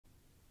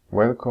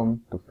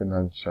Welcome to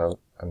financial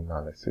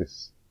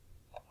analysis.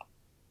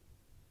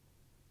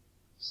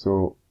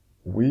 So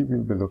we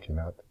will be looking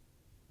at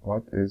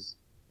what is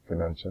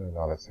financial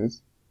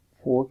analysis,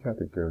 4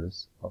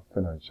 categories of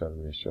financial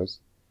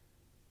ratios,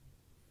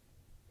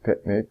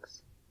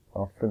 techniques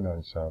of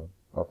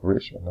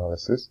ratio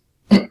analysis,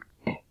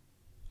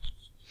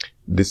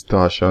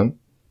 distortion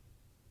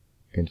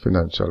in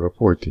financial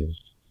reporting,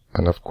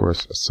 and of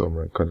course a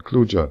summary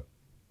conclusion.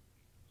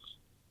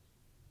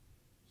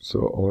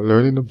 So our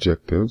learning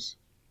objectives: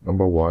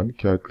 number 1,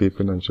 calculate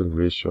financial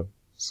ratios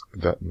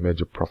that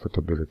measure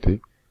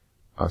profitability,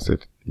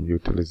 asset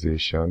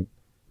utilization,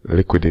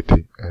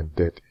 liquidity, and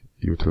debt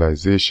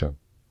utilization.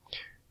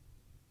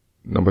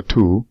 Number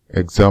 2,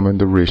 examine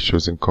the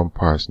ratios in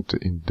comparison to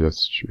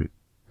industry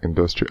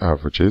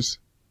averages.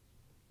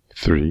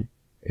 3,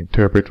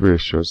 interpret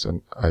ratios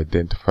and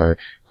identify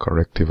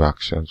corrective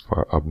actions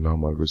for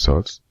abnormal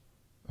results.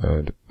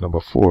 And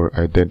number 4,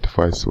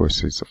 identify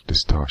sources of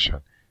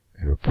distortion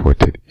in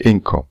reported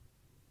income.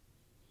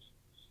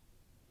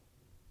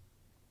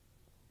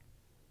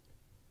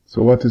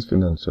 So what is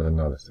financial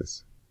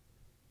analysis?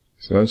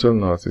 Financial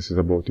analysis is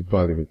about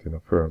evaluating a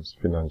firm's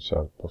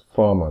financial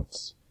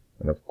performance.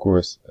 And of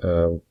course,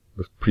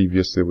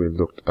 previously we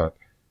looked at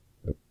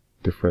the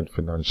different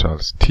financial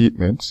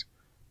statements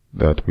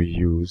that we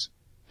use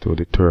to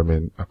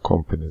determine a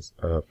company's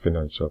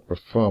financial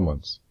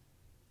performance.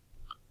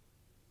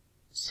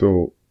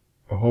 So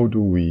how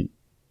do we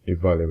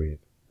evaluate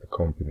a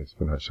company's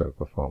financial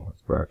performance?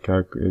 Well,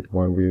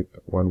 one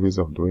way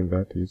of doing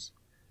that is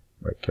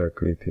by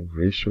calculating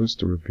ratios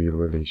to reveal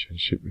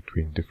relationship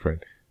between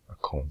different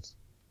accounts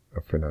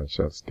of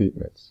financial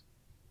statements.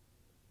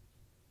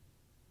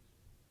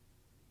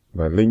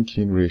 By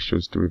linking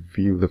ratios to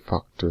reveal the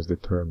factors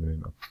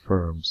determining a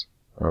firm's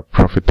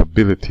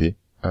profitability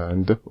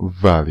and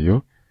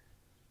value,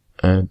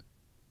 and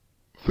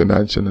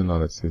financial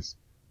analysis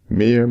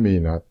may or may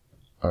not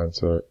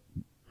answer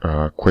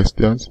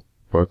questions,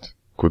 but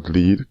could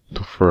lead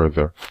to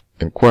further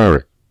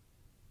inquiry.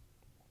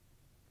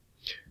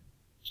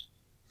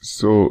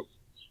 So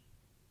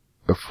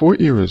the 4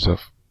 areas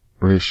of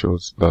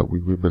ratios that we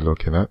will be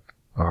looking at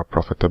are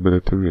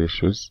profitability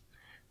ratios,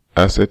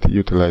 asset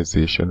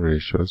utilization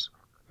ratios,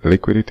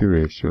 liquidity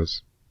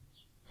ratios,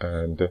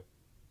 and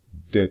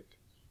debt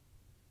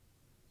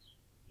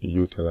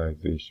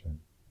utilization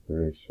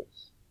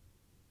ratios.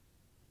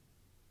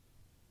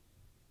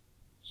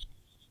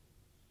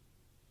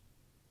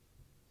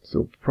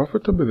 So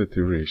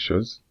profitability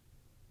ratios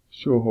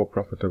show how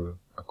profitable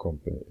a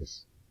company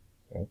is.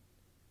 Okay?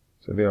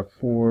 So there are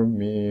 4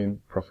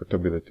 main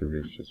profitability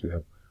ratios. We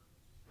have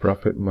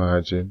profit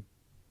margin,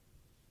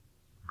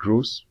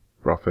 gross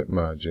profit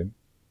margin,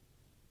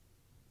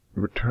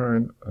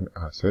 return on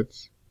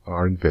assets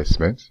or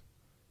investments,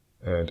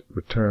 and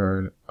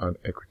return on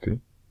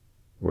equity,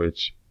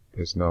 which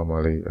is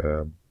normally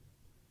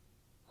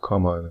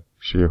common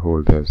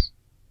shareholders'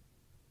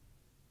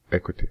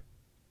 equity.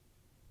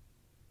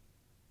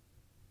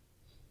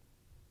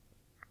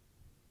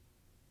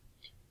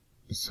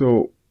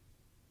 So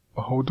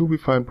how do we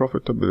find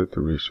profitability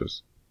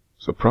ratios?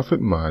 So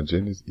profit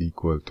margin is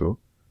equal to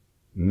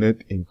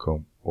net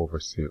income over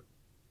sale.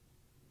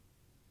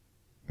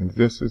 And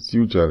this is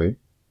usually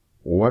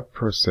what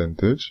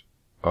percentage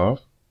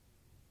of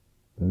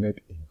net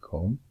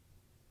income,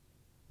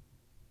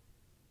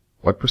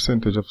 what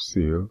percentage of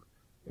sale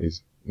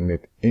is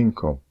net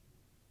income.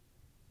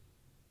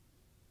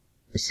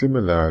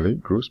 Similarly,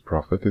 gross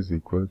profit is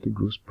equal to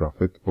gross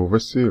profit over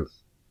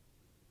sales.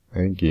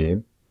 And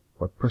again,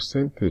 what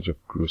percentage of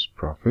gross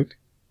profit,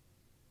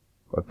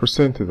 what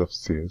percentage of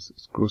sales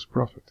is gross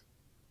profit?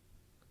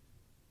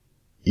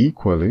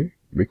 Equally,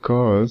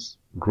 because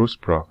gross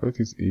profit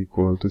is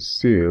equal to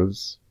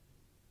sales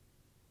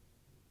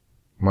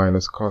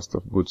minus cost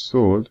of goods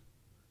sold,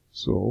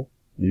 so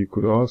you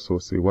could also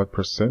say what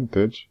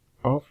percentage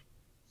of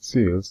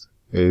sales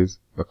is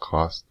the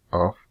cost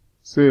of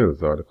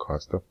sales or the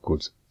cost of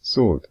goods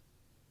sold.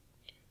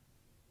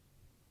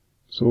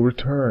 So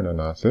return on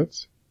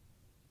assets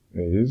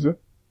is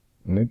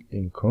net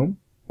income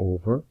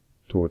over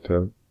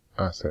total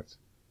assets.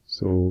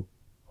 So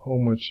how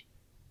much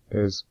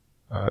is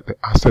the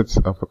assets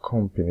of a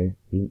company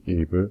being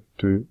able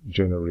to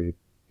generate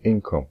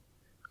income?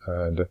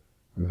 And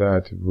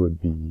that would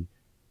be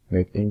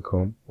net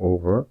income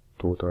over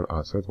total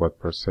assets. What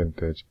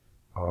percentage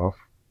of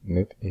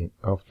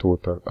of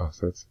total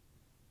assets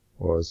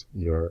was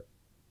your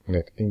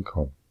net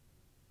income?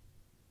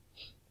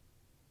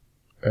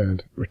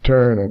 And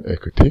return on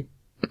equity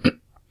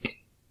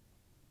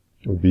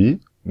would be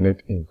net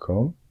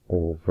income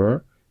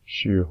over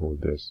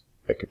shareholders'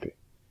 equity.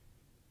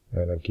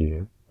 And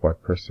again,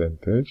 what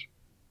percentage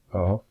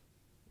of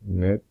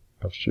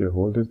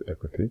shareholders'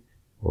 equity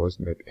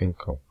was net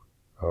income?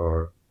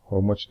 Or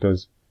how much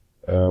does,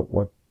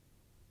 what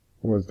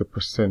was the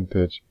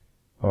percentage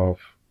of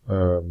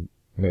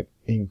net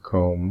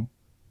income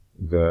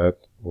that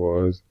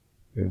was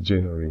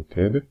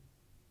generated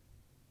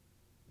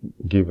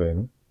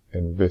given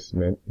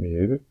investment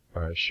made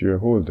by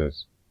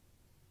shareholders.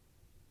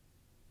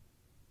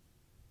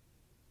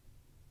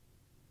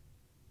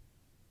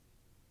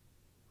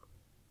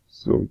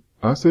 So,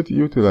 asset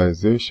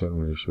utilization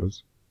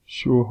ratios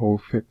show how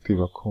effective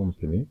a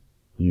company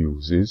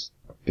uses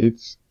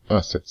its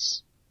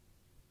assets.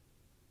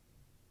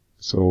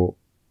 So,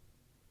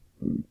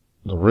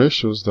 the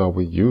ratios that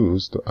we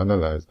use to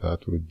analyze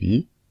that would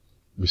be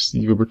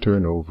receivable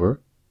turnover,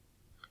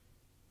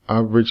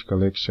 average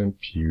collection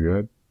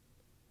period,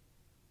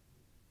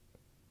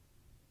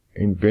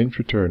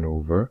 inventory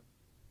turnover,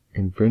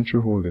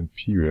 inventory holding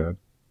period,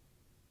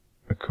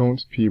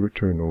 accounts payable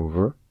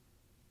turnover,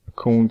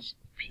 accounts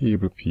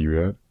payable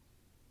period,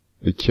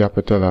 the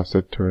capital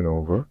asset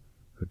turnover,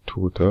 the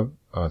total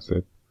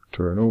asset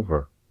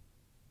turnover.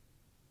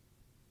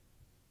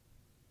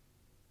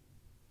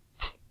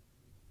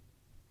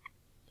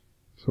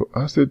 So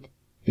asset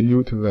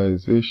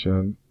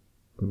utilization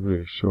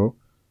ratio,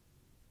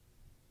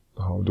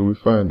 how do we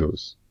find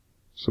those?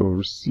 So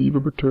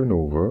receivable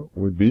turnover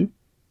would be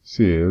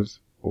sales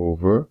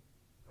over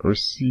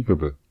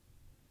receivable,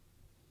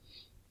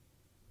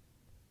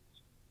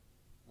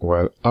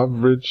 while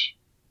average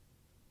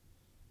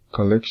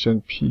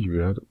collection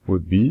period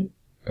would be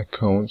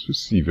accounts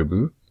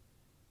receivable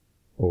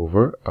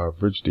over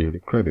average daily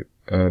credit.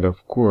 And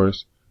of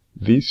course,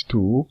 these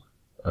two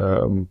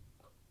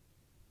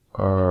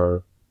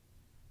are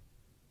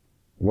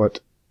what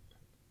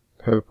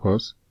help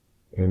us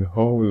in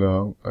how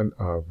long on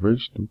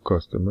average do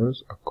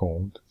customers'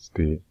 accounts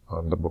stay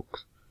on the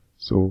books.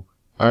 So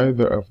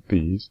either of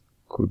these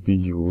could be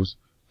used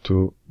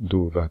to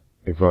do that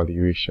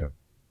evaluation.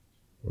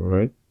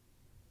 Alright?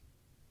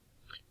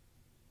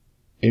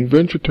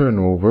 Inventory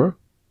turnover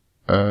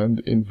and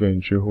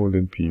inventory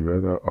holding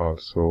period are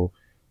also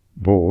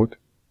both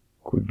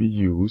could be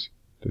used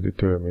to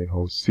determine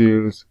how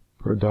sales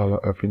per dollar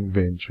of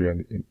inventory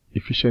and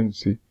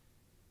efficiency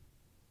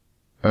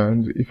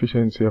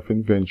of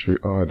inventory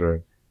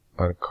ordering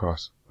and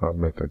cost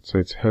method. So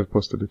it's help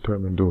us to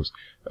determine those.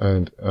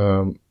 And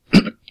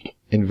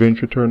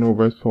inventory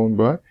turnover is found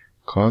by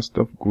cost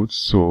of goods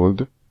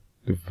sold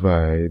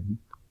divided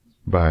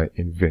by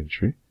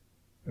inventory,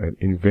 and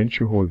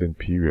inventory holding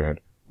period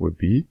would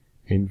be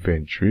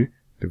inventory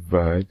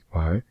divided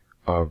by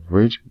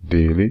average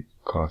daily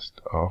cost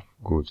of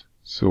goods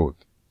sold.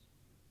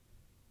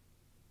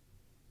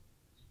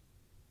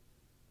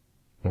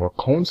 Now,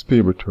 accounts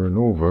payable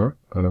turnover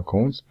and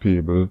accounts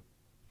payable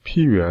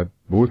period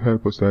both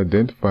help us to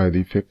identify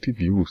the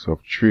effective use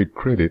of trade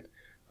credit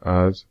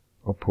as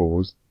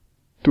opposed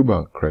to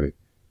bank credit.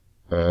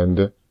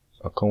 And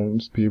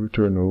accounts payable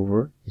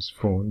turnover is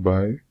found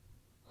by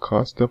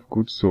cost of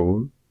goods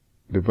sold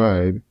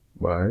divided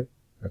by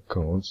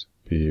accounts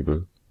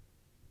payable.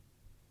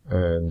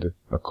 And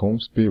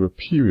accounts payable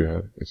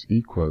period is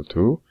equal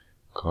to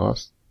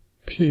cost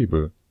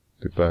payable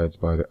divided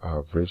by the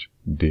average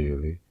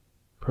daily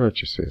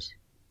purchases,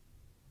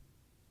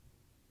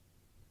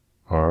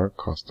 or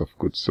cost of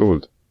goods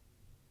sold.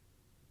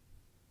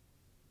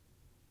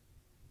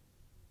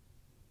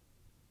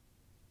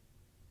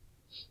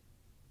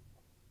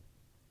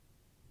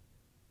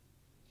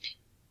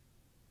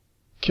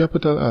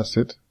 Capital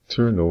asset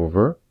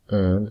turnover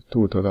and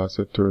total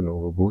asset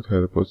turnover both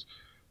help us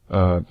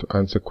to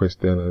answer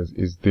questions: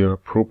 is there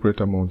appropriate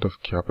amount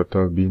of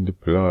capital being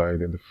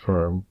deployed in the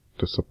firm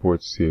to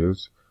support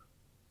sales,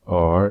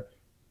 or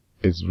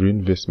is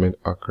reinvestment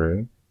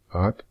occurring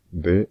at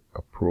the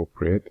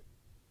appropriate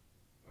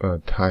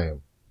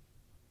time?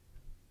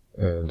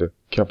 And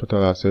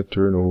capital asset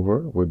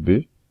turnover would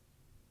be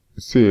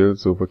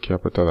sales over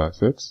capital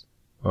assets,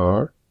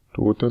 or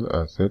total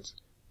assets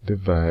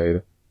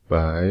divided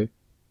by,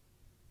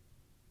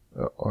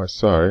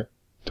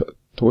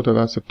 total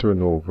asset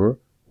turnover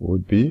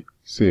would be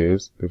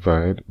sales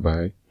divided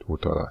by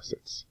total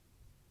assets.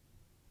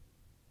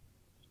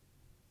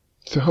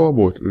 So how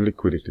about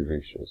liquidity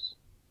ratios?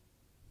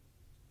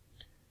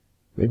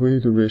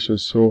 Liquidity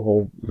ratios show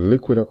how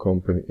liquid a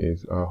company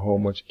is, or how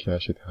much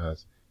cash it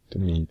has to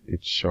meet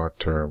its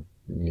short-term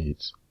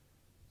needs.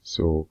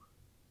 So,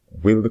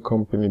 will the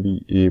company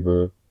be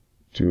able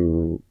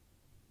to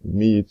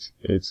meet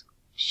its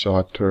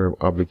short-term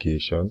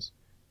obligations,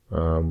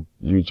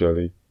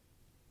 usually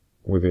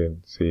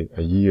within, say,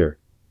 a year?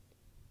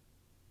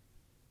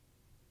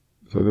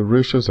 So the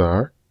ratios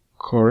are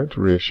current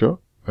ratio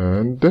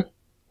and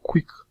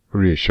quick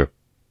ratio,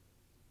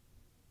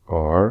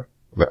 or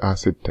the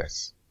acid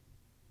test.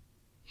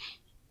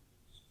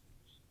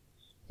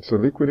 So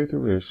liquidity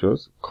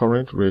ratios,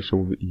 current ratio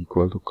will be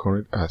equal to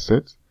current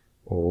assets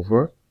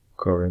over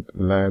current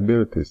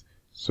liabilities.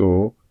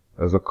 So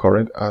as the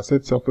current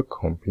assets of the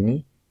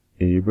company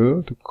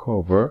able to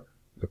cover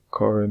the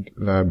current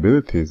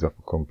liabilities of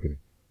the company.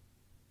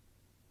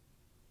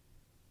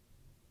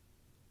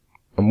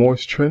 A more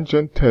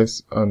stringent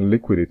test on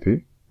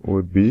liquidity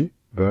would be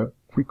the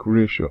quick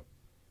ratio.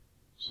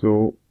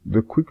 So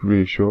the quick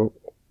ratio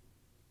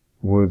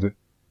would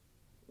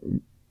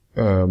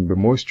be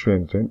more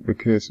stringent,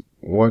 because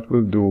what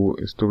we'll do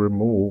is to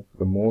remove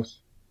the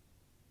most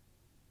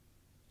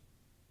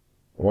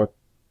what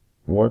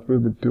we'll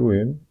be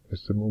doing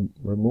is to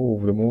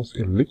remove the most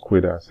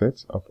illiquid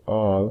assets of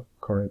all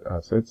current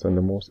assets, and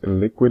the most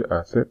illiquid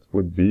asset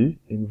would be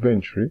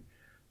inventory.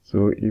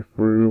 So if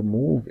we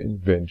remove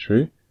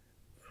inventory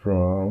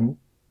from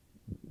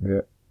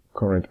the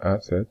current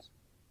assets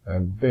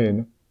and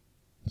then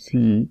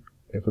see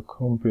if a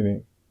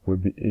company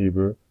would be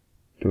able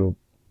to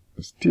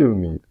still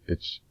meet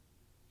its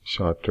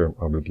short-term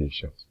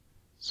obligations.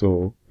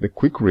 So the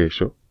quick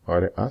ratio,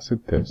 or the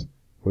asset test,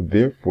 would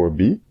therefore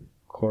be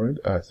current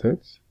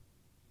assets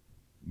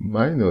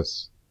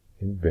minus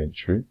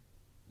inventory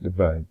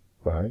divided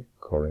by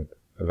current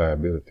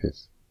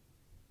liabilities.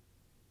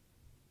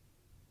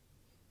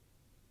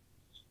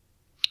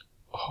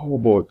 How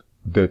about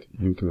debt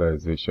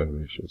utilization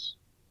ratios?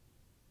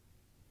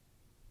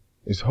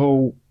 Is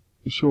how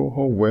show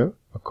how well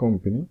a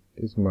company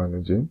is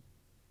managing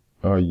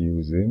or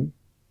using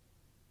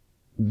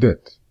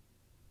debt.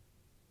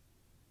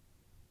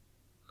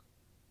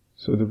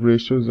 So the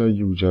ratios are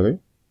usually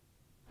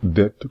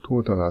debt to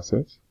total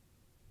assets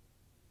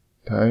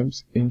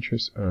times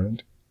interest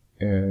earned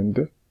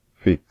and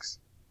fixed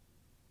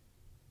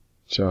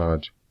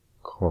charge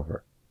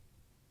cover.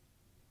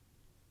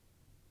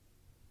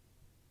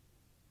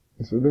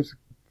 So let's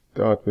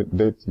start with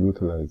debt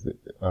utilization,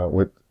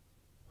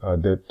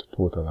 debt to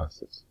total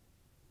assets,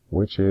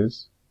 which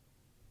is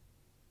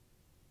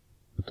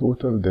the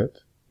total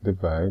debt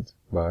divided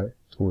by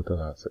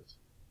total assets,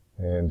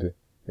 and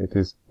it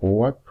is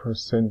what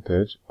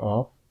percentage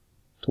of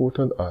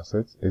total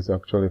assets is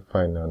actually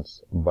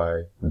financed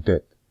by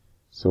debt.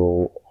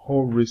 So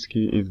how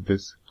risky is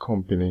this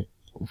company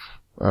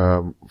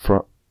from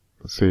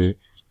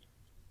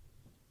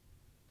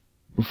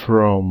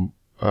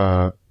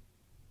the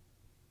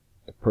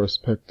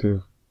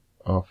perspective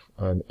of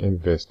an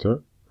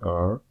investor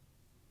or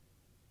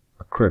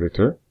a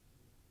creditor,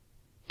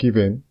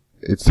 given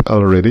its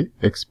already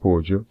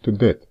exposure to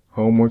debt?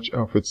 How much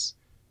of its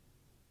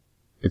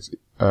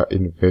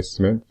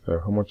investment, or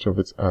how much of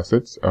its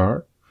assets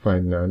are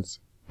financed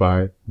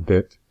by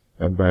debt,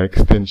 and by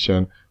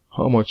extension,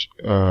 how much,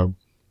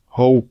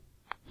 how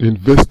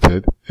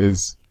invested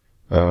is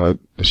the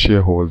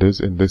shareholders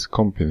in this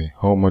company?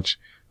 How much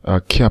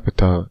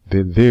capital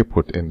did they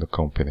put in the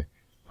company?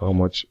 How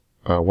much,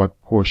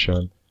 what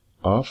portion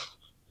of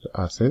the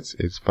assets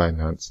is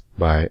financed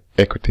by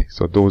equity?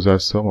 So those are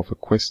some of the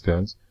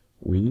questions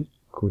we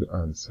could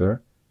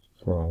answer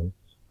from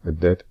the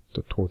debt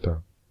to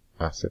total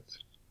assets.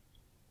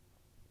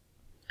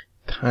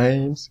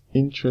 Times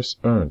interest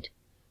earned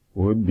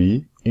would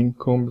be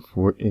income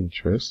before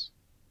interest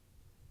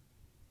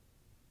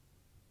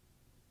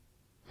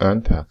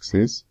and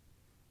taxes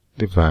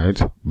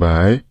divided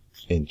by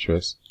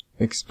interest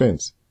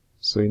expense.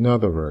 So in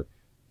other words,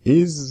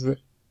 is the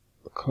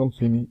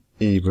company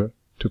able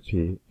to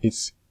pay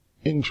its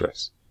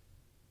interest?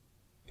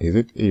 Is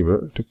it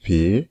able to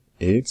pay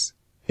its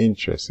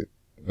interest?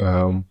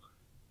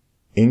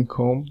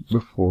 Income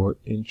before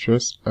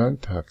interest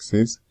and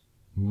taxes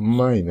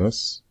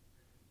minus,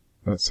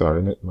 not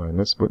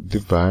minus, but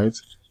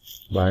divides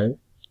by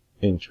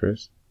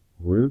interest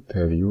will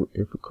tell you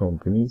if a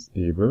company is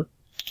able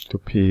to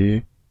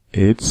pay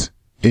its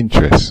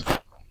interest.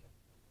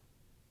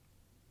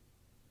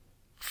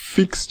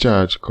 Fixed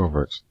charge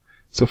coverage.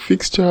 So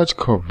fixed charge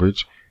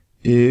coverage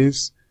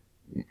is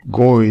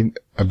going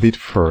a bit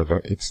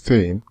further. It's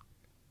saying,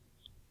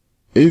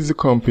 is the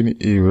company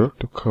able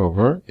to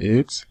cover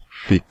its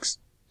fixed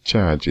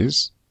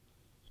charges?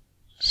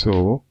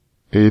 So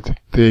it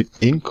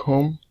takes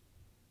income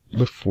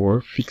before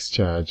fixed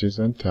charges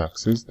and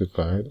taxes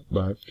divided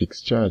by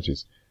fixed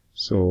charges.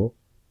 So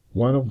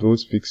one of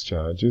those fixed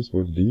charges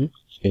would be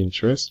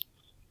interest,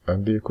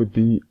 and there could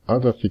be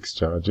other fixed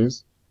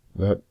charges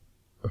that,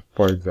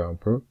 for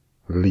example,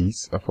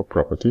 lease of a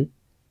property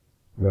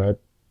that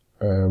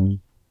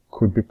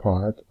could be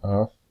part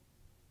of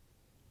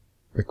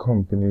the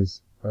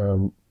company's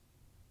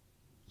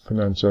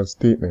financial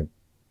statement.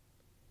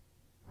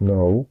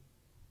 Now,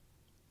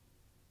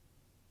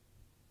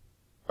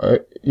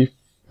 if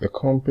the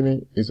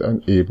company is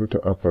unable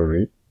to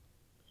operate,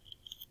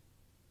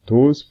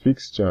 those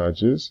fixed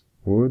charges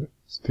would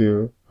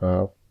still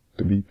have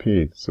to be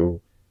paid.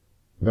 So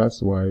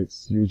that's why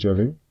it's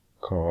usually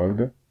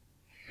called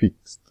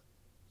fixed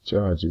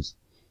charges.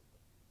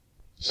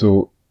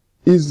 So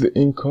is the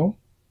income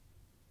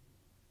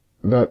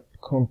that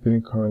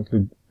company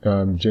currently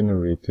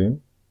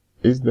generating,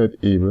 is that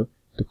able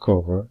to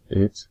cover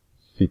its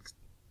fixed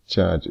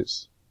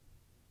charges?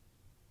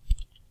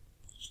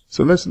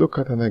 So let's look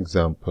at an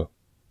example.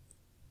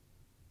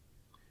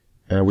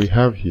 And we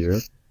have here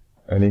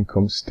an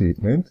income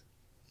statement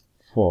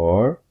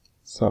for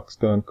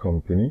Saxton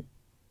Company,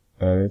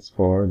 and it's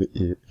for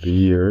the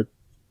year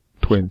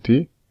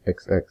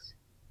 20XX.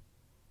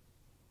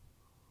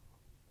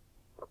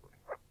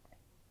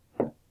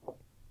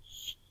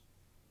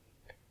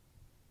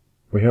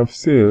 We have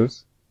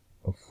sales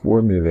of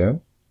 4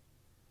 million.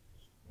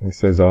 It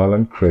says all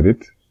on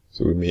credit,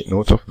 so we make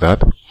note of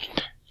that.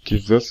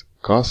 Gives us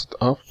cost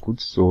of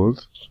goods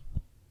sold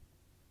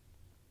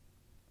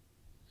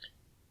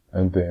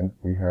And then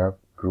we have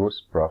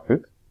gross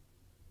profit.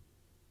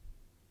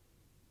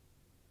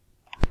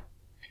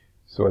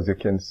 So as you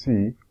can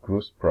see,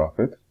 gross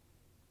profit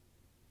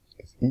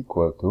is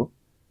equal to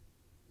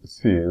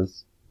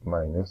sales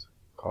minus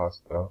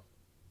cost of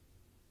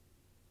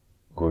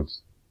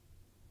goods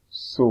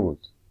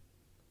sold.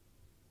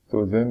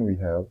 So then we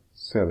have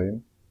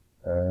selling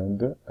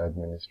and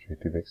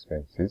administrative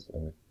expenses,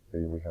 and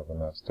we have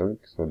an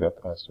asterisk. So that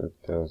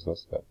asterisk tells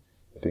us that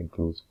it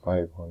includes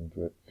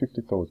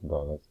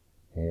 $550,000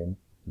 in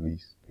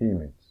lease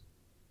payments.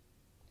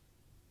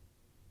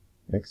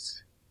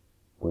 Next,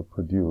 we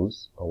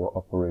produce our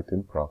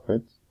operating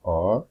profit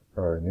or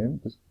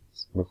earnings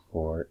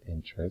before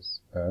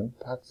interest and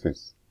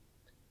taxes.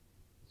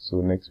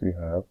 So next we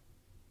have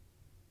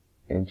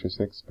interest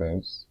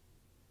expense,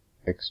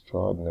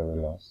 extraordinary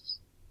loss,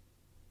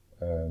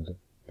 and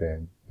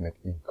then net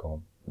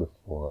income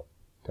before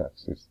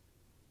taxes.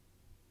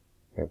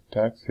 If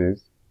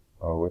taxes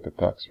are with a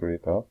tax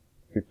rate of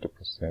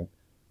 50%,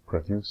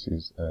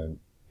 produces an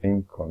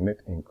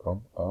net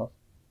income of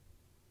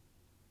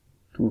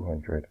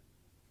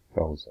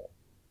 $200,000.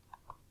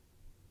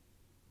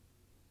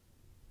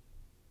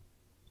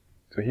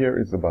 So here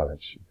is the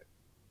balance sheet.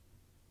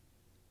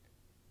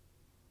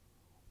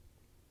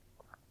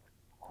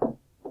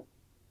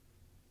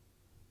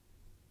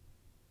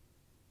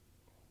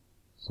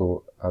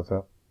 So as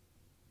of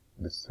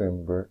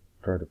December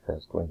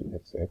 31st,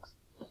 20XX,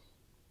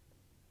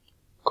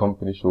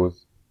 company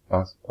shows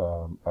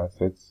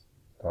assets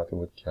starting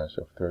with cash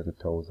of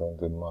 $30,000,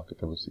 then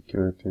marketable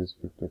securities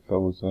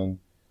 $50,000,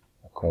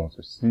 accounts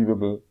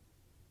receivable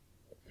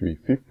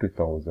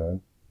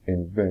 $350,000,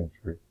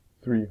 inventory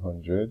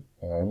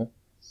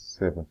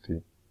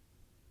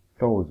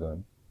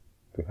 $370,000,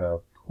 to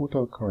have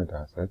total current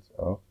assets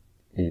of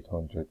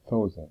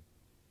 $800,000.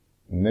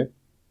 Net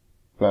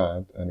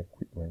plant and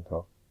equipment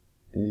of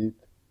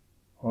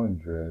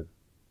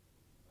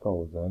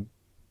 $800,000.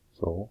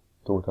 So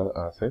total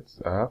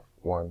assets of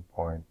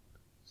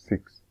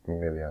 $1.6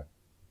 million.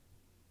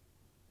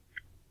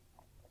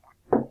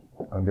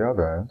 On the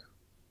other hand,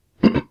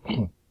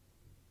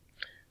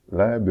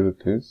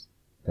 liabilities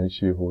and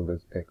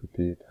shareholders'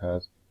 equity, it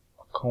has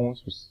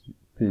accounts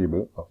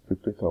payable of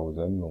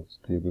 $50,000, notes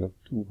payable of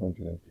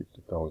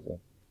 $250,000.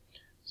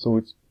 So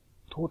its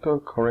total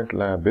current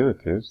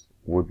liabilities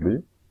would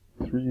be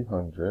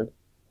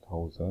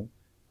 $300,000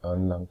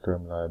 and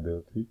long-term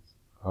liabilities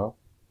of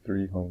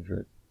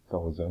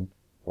 $300,000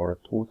 for a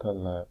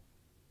total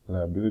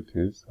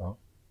liabilities of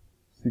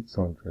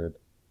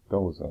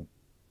 $600,000.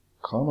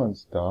 Common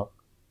stock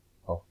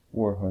of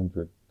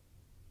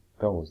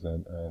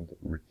 $400,000 and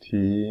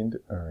retained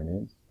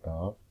earnings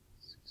of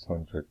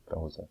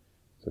 $600,000.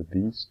 So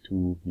these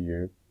two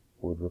here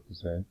would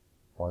represent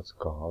what's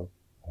called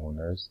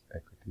owner's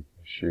equity,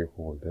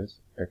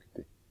 shareholders'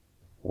 equity.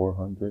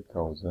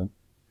 400,000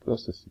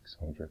 plus the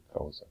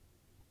 600,000.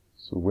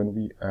 So when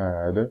we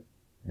add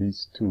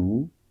these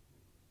two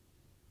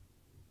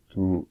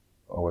to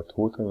our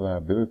total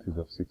liabilities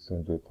of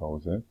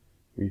 600,000,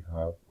 we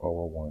have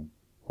our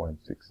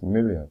 1.6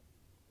 million.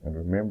 And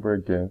remember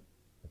again,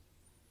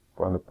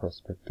 from the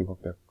perspective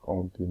of the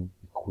accounting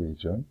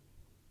equation,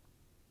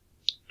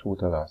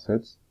 total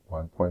assets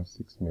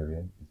 1.6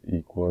 million is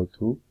equal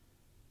to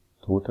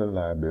total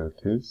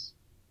liabilities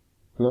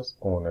plus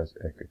owner's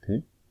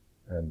equity,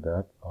 and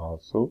that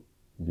also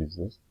gives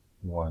us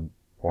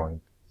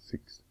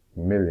 1.6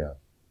 million.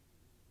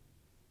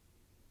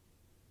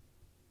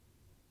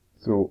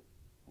 So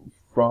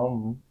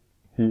from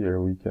here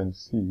we can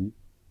see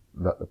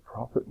that the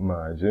profit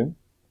margin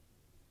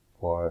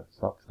for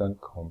Saxon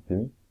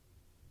Company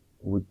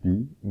would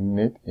be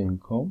net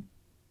income,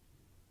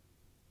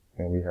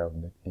 and we have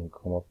net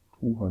income of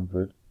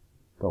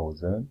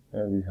 200,000,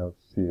 and we have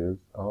sales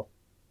of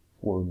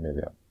 4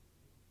 million.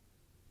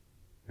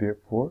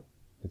 Therefore,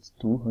 it's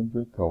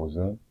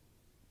 200,000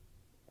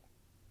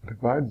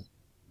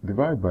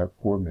 divide by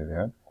 4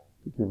 million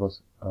to give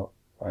us a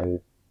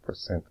 5%.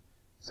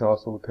 It's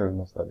also telling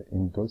us that the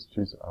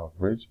industry's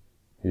average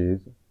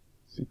is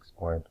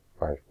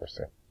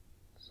 6.5%.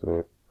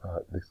 So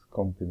this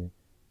company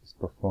is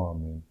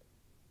performing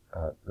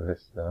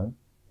less than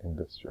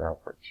industry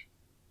average.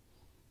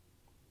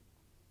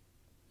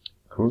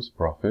 Gross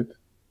profit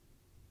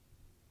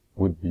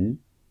would be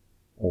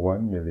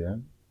 1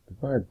 million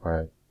divided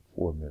by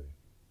 4 million.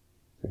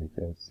 So you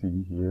can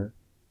see here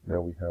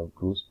that we have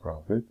gross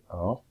profit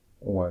of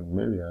 1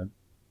 million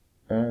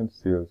and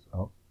sales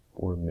of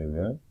 4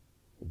 million.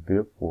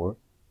 Therefore,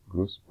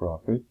 gross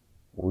profit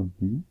would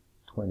be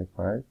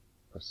 25%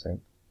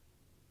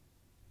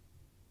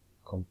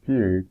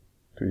 compared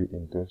to the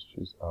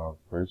industry's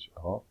average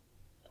of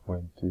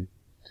 22%.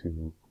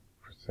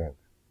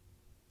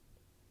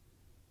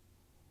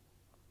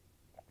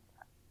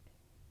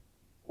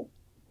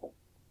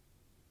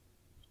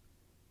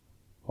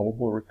 How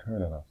about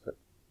return on asset?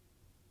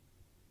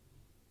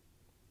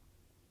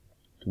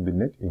 To be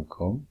net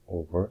income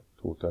over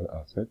total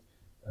assets,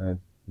 and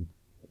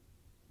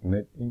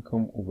net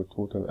income over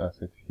total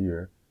assets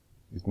here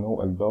is now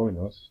allowing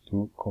us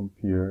to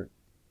compare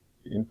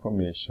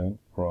information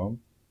from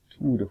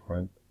two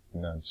different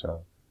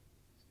financial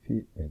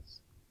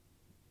statements.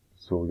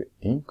 So the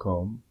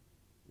income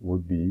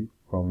would be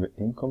from the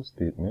income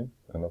statement,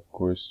 and of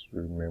course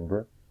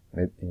remember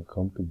net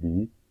income to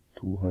be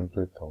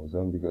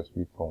 200,000 because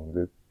we found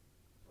it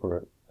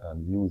for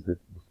and used it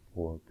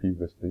before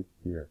previously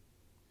here.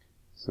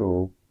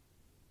 So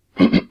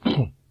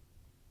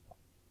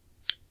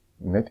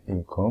net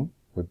income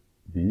would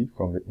be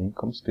from the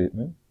income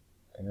statement,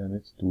 and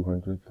it's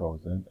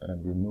 200,000,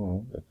 and we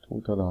know that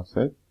total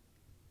asset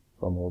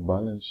from our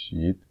balance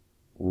sheet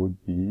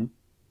would be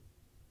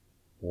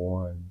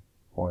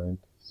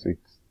 1.6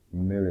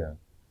 million.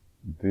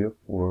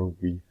 Therefore,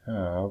 we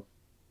have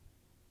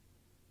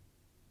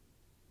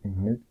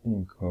net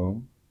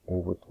income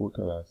over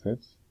total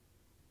assets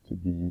to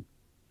be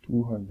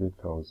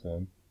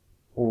 200,000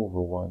 over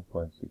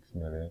 1.6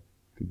 million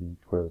to be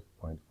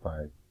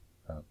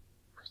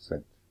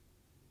 12.5%.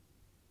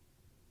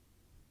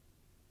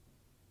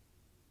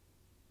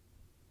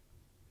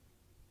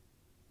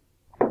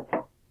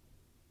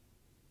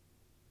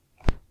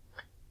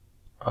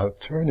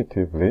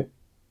 Alternatively,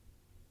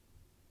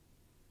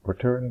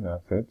 return on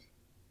assets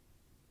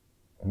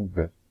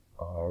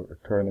or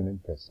return on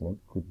investment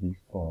could be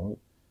found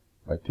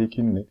by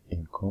taking net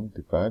income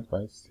divided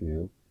by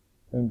sales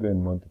and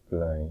then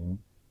multiplying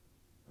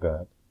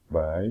that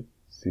by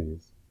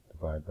sales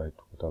divided by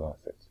total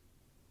assets.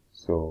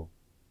 So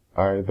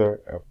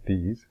either of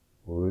these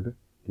would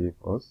give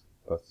us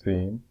the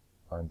same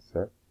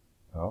answer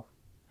of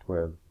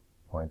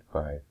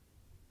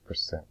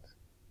 12.5%.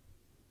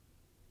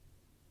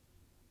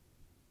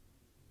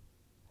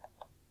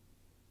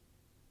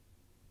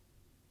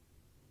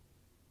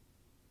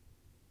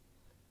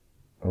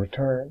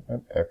 Return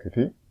on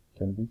equity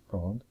can be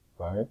found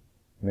by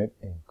net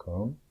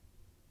income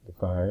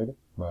divided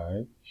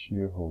by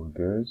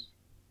shareholders'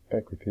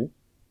 equity,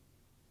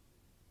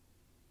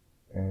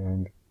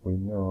 and we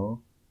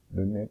know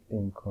the net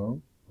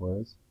income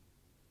was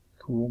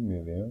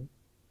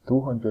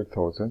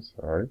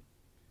 200,000,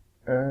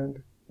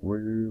 and we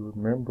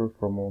remember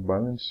from our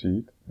balance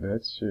sheet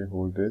that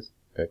shareholders'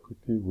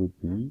 equity would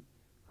be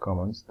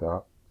common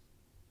stock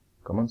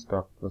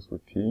plus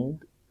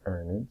retained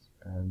earnings,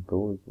 and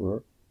those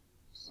were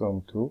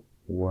summed to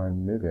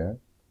 1 million.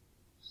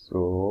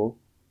 So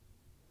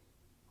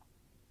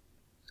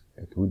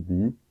it would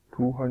be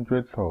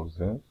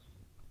 200,000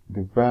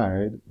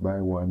 divided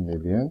by 1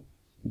 million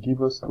to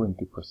give us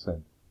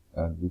 20%.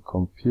 And we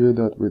compare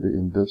that with the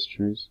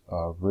industry's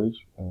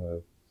average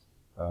of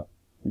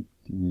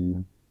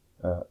 15%.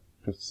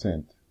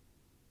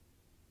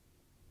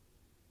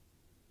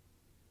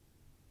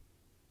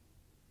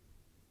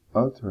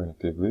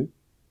 Alternatively,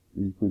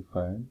 we could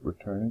find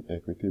return on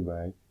equity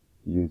by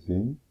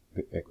using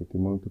the equity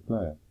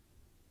multiplier.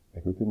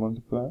 Equity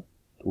multiplier,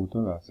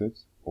 total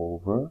assets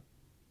over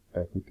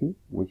equity,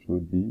 which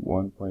would be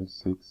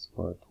 1.6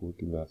 for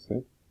total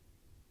asset,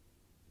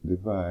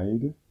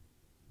 divide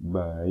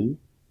by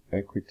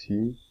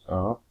equity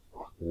of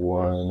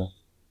 1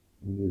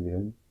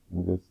 million,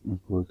 that's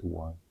equal to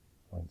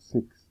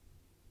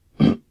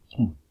 1.6.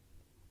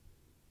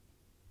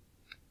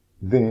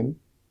 Then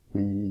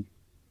we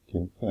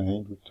can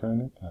find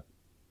return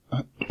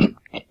on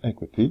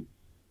equity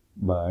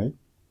by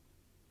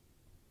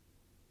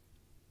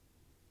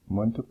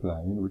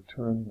multiplying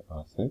return on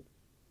asset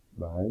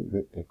by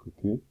the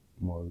equity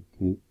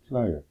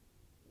multiplier.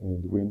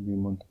 And when we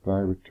multiply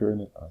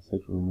return on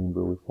asset,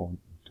 remember we found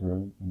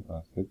return on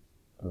asset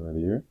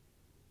earlier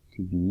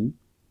to be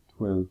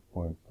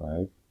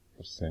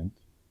 12.5%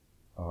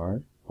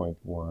 or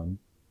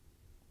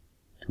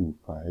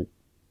 0.125,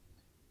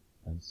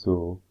 and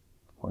so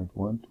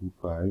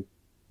 0.125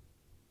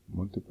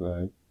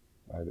 multiplied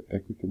by the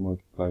equity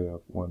multiplier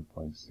of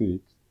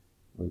 1.6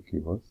 will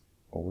give us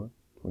over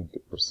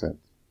 20%.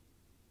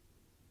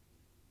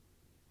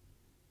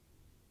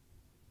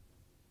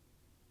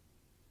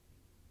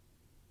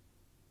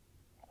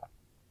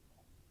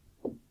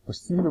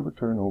 Receivable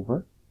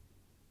turnover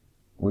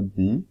would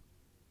be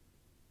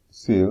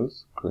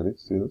sales, credit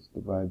sales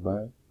divided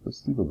by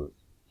receivables.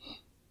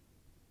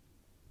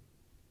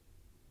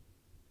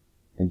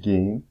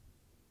 Again,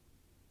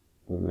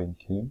 we're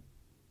linking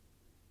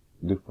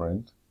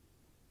different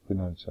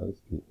financial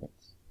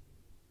statements.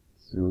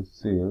 So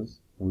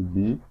sales would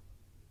be,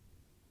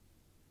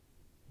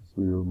 as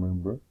we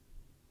remember,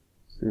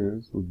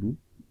 sales would be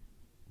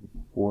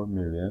 4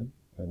 million,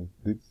 and it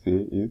did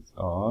say it's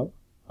all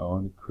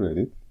on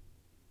credit.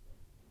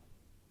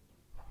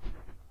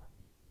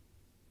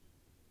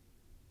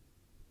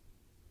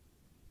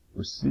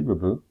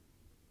 Receivable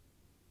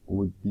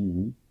would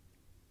be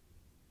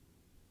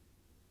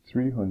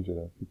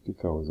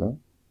 350,000.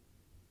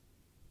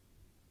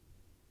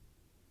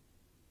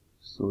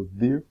 So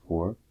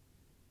therefore,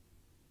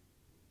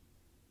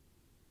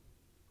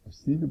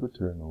 receivable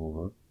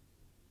turnover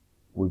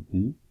would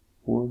be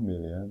 4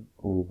 million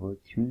over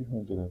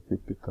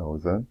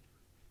 350,000,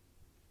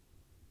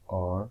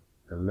 or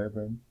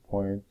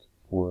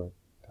 11.4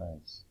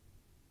 times.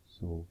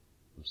 So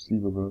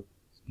receivable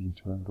is being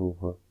turned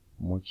over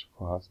much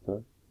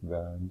faster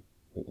than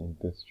the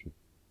industry.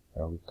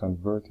 We're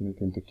converting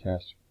it into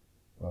cash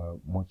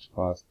much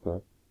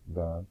faster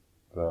than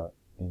the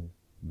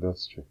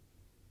industry.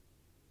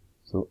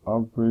 So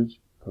average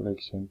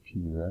collection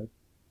period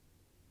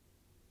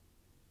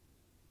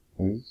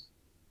is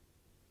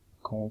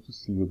accounts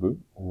receivable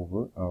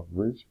over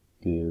average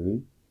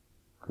daily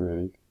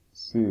credit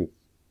sales.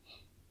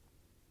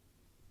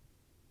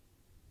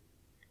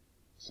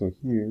 So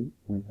here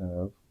we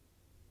have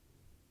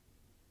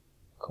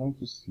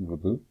accounts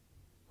receivable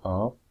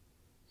of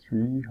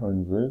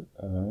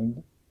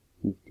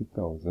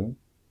 350,000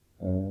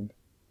 and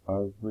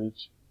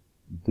average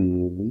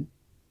daily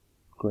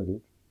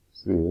credit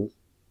sales.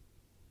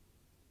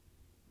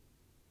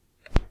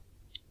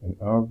 An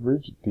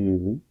average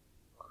daily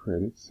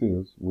credit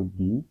sales would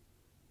be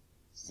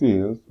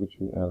sales, which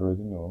we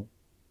already know,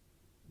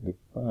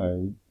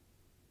 divided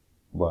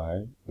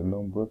by the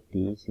number of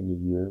days in the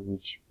year,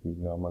 which we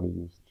normally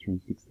use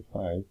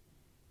 365,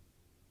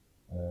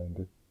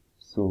 and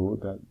so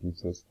that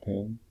gives us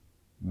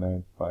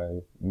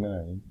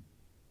 10,959,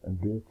 and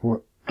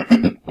therefore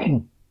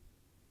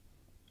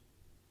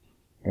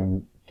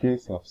in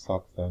case of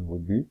Saxon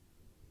would be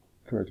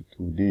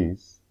 32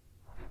 days.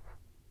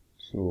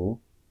 So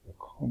the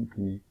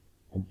company,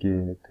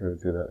 again, it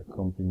tells you that the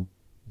company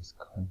is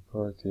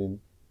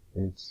converting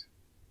its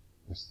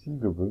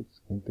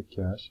receivables into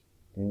cash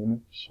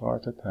in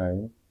shorter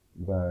time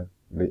than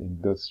the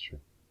industry.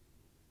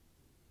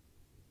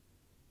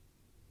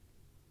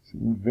 So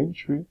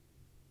inventory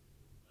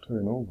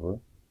turnover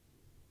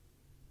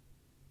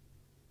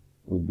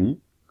would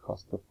be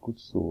cost of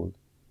goods sold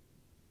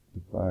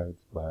divided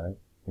by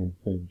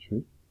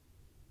inventory.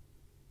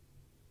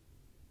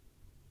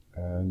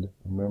 And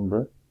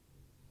remember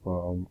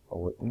from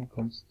our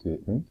income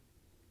statement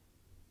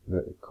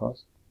that the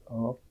cost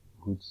of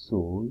goods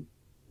sold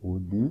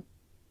would be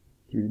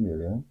 3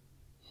 million.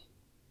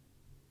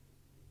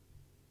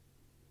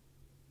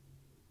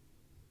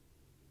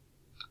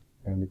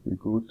 And if we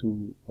go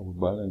to our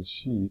balance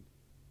sheet,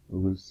 we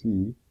will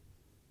see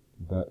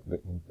that the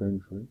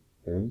inventory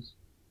is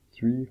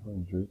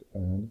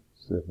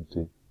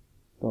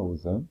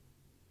 370,000.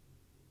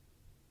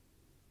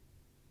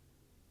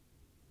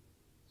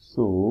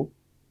 So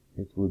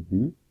it would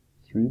be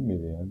 3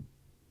 million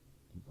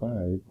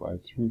divided by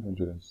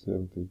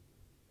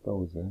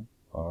 370,000,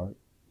 or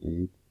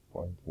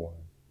 8.1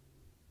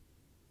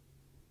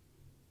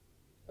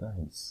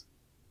 times.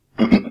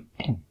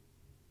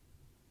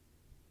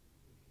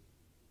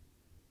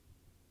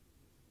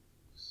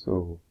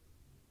 So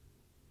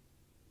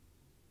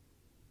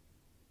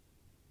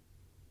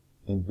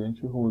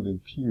inventory holding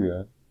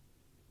period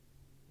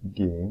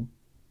again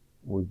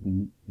would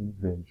be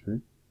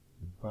inventory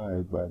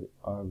divided by the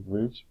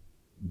average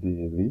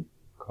daily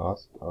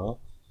cost of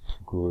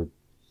goods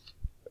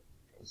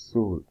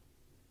sold.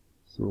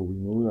 So we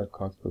know that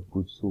cost of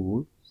goods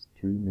sold is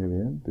 3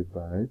 million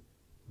divided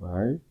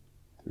by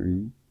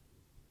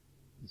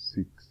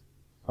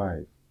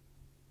 365.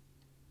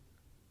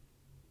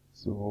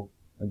 So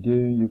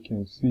again, you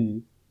can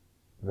see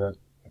that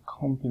a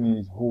company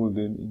is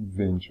holding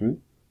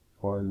inventory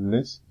for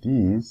less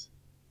days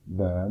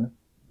than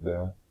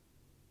the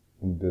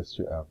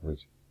industry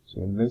average.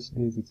 So in less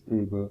days, it's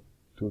able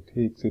to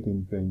take that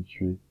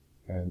inventory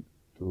and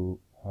to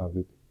have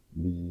it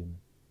being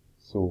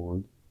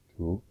sold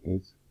to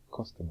its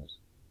customers.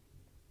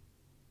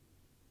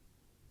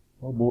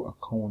 What about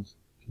accounts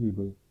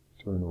payable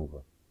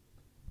turnover?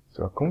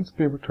 So accounts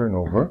payable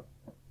turnover,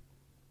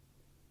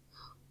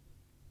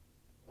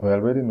 we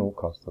already know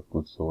cost of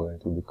goods sold, and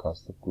it will be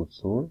cost of goods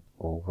sold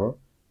over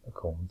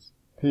accounts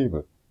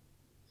payable.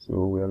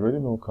 So we already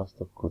know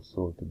cost of goods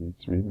sold to be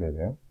 3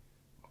 million.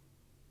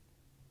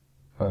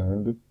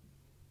 And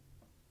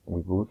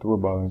we go to a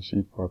balance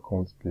sheet for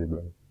accounts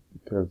payable.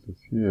 It tells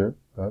us here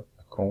that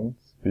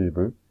accounts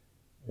payable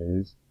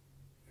is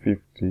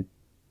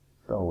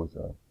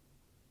 50,000.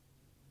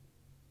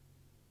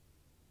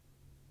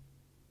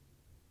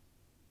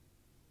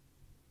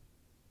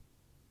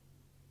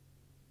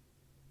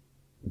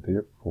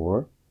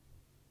 Therefore,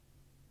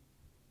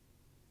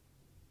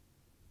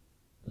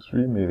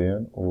 3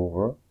 million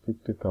over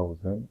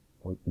 50,000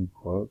 would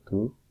equal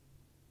to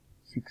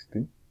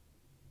 60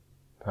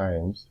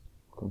 times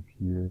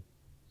compared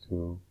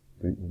to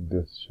the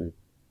industry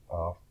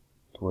of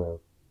 12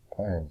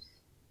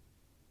 times.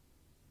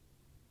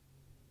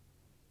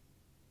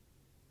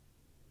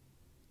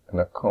 An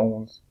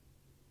accounts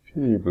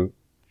payable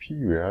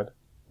period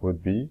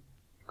would be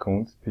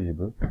accounts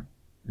payable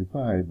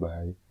divided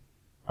by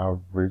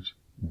average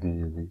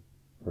daily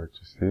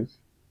purchases,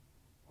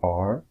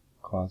 or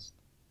cost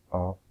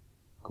of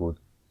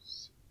goods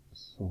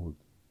sold.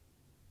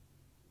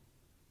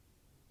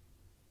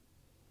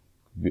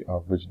 The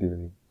average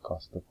daily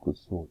cost of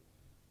goods sold.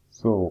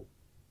 So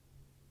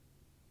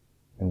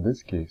in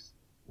this case,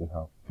 we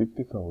have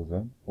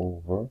 50,000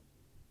 over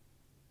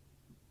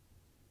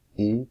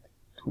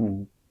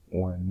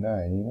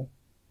 8219,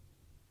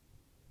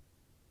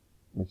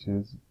 which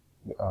is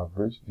the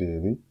average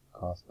daily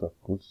cost of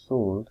goods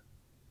sold,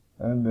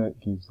 and that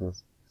gives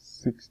us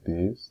 6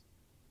 days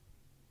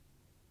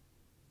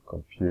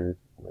compared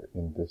with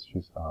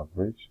industry's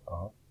average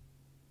of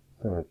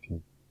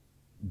 30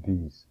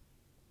 days.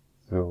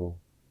 So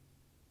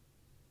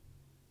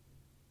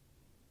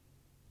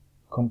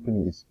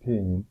company is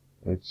paying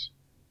its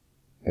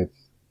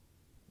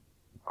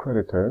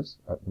creditors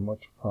at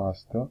much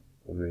faster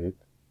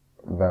rate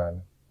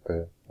than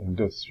the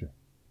industry.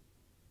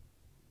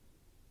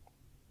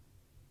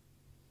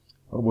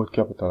 How about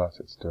capital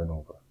assets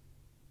turnover?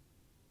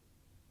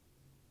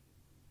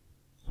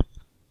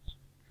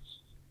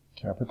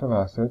 Capital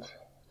asset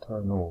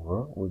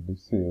turnover would be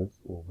sales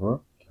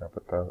over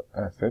capital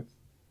assets.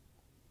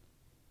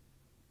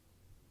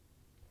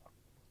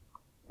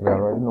 We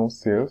already know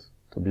sales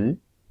to be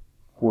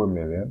 4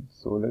 million,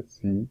 so let's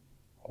see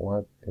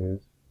what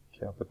is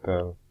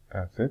capital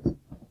assets.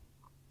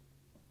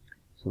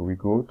 So we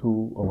go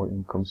to our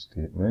income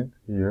statement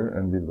here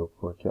and we look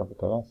for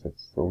capital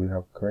assets. So we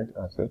have current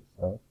assets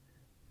of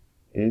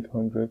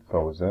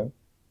 800,000.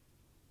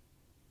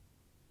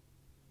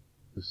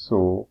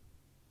 So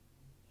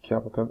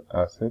capital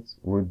assets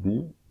would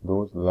be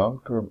those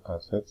long-term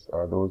assets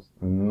or those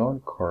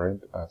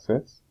non-current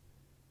assets.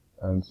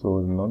 And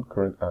so the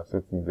non-current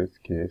assets in this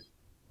case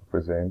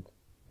represent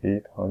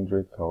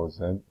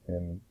 800,000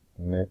 in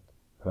net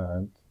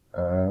plant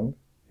and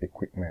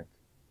equipment.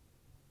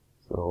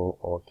 So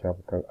our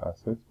capital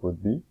assets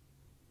would be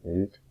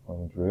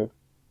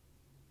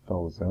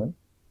 800,000.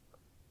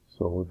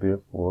 So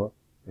therefore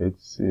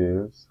it's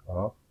sales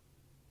of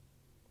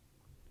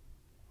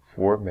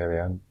 4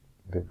 million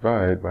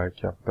divided by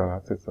capital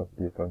assets of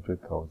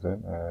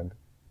 800,000, and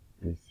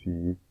we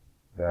see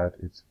that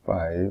it's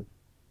 5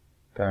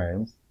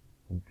 times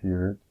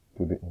compared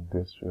to the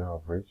industry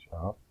average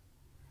of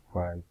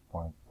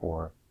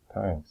 5.4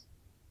 times.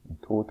 In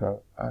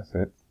total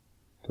assets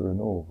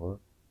turnover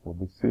will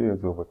be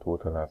sales over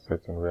total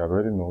assets, and we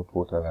already know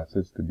total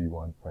assets to be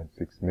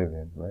 1.6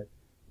 million, right?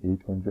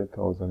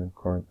 800,000 in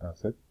current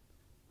assets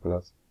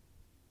plus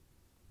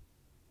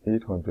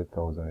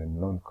 800,000 in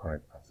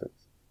non-current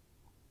assets.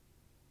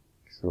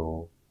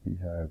 So we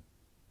have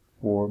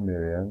 4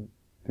 million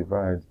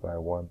divided by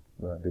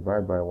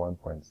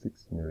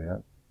 1.6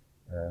 million,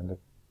 and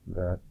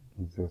that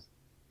gives us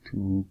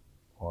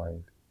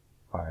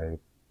 2.5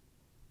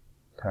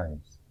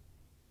 times.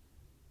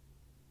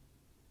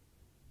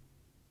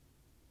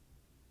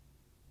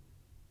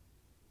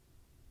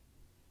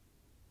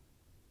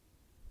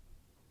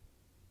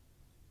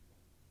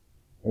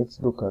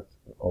 Let's look at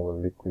our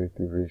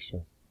liquidity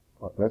ratio.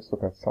 Let's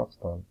look at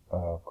Saxton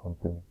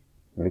company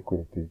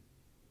liquidity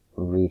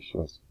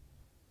ratios.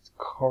 Its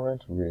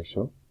current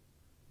ratio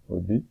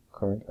would be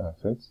current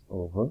assets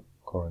over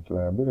current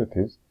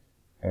liabilities,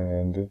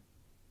 and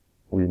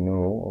we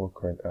know our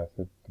current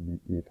assets to be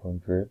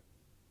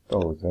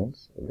 800,000.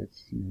 So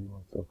let's see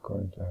what's our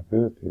current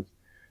liabilities.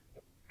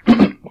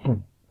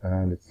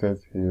 And it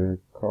says here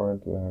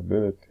current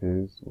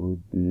liabilities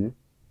would be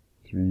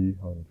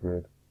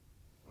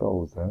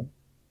 300,000.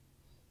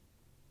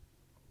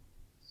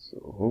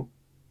 So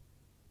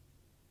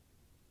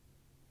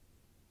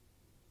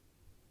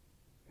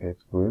it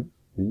would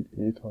be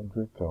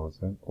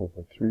 800,000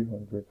 over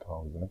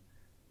 300,000,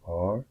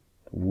 or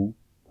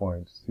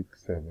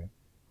 2.67,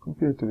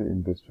 compared to the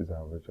industry's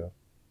average of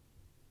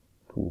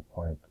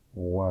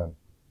 2.1.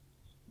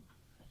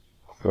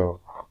 So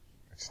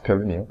it's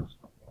telling you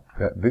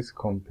that this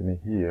company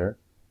here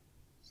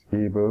is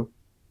able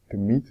to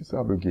meet its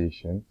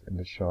obligations in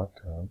the short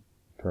term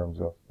in terms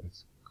of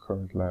its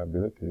current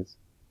liabilities,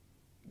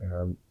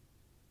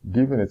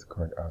 given its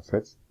current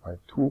assets, by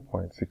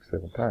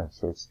 2.67 times.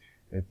 So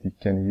it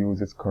can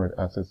use its current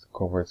assets to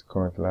cover its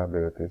current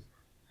liabilities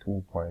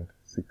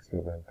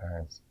 2.67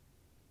 times.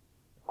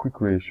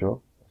 Quick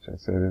ratio, which I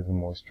said is the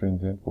most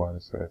stringent one,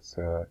 so it's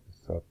a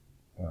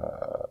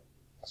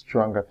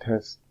stronger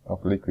test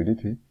of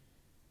liquidity,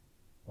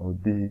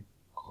 would be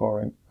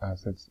current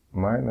assets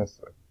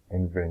minus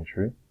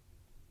inventory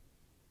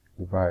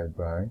divided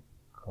by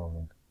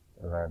current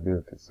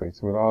liabilities. So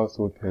it will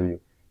also tell you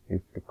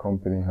if the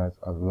company has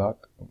a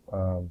lot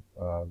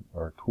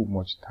or too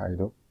much tied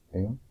up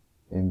in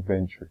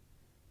inventory.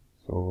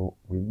 So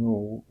we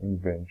know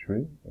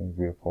inventory, and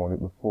we have found it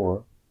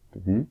before, to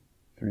be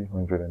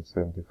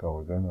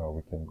 370,000, or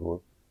we can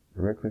go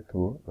directly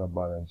to the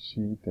balance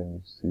sheet and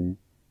you see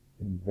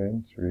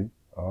inventory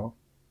of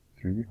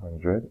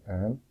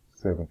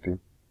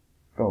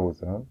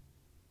 370,000.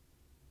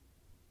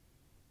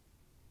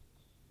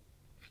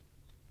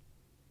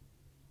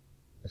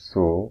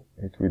 So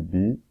it would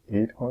be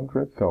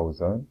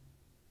 800,000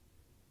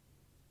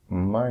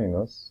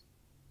 minus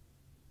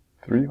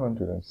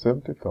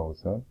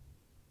 370,000,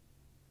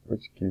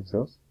 which gives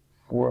us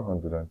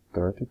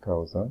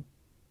 430,000,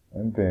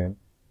 and then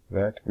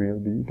that will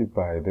be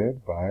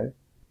divided by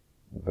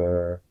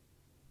the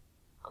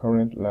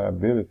current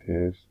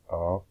liabilities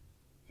of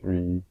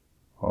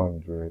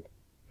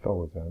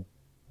 300,000,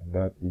 and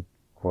that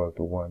equal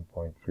to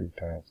 1.3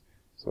 times.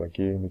 So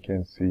again, we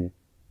can see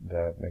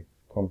that the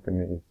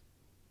company is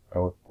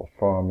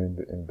outperforming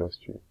the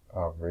industry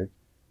average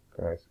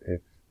because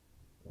it's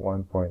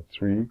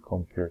 1.3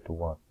 compared to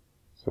 1.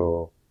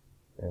 So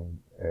in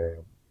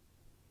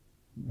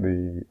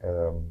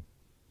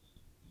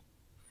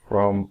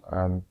from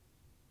an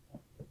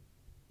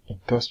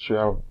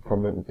industrial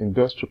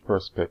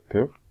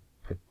perspective,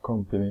 the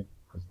company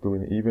is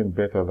doing even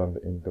better than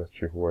the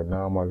industry, who are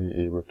normally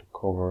able to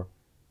cover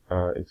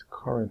its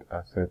current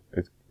asset.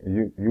 It's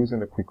using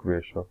the quick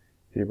ratio,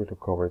 able to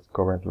cover its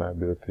current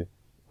liability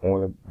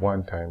only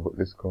one time, but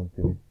this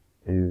company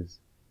is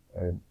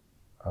at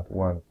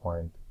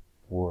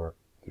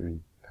 1.43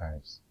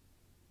 times.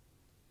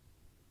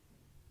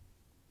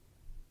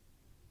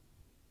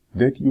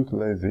 Debt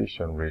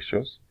utilization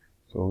ratios.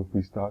 So if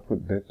we start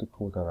with debt to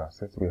total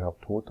assets, we have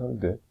total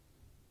debt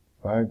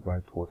divided by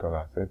total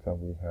assets,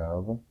 and we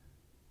have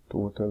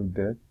total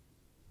debt.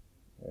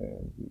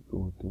 And we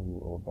go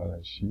to our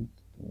balance sheet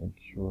to make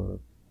sure,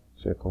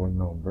 check our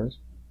numbers,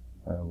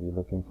 and we're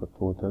looking for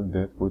total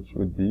debt, which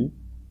would be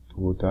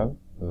total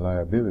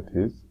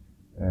liabilities,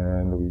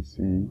 and we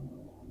see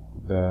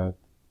that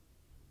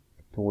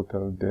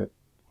total debt,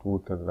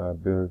 total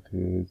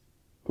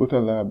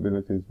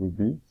liabilities would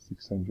be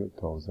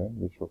 600,000,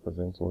 which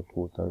represents our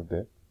total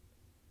debt,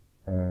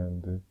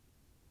 and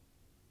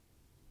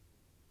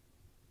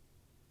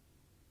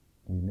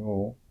we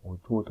know our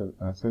total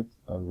assets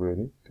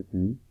already to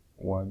be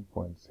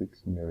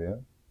 1.6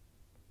 million.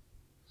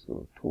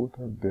 So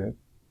total debt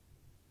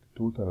to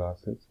total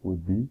assets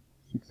would be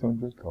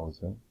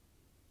 600,000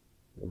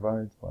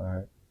 divided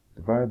by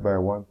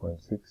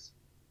 1.6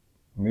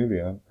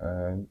 million,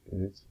 and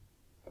it's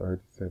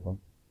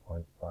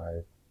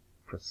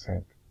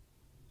 37.5%.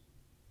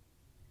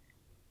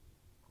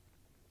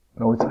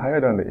 Now it's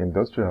higher than the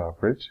industrial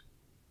average,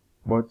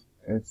 but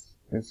it's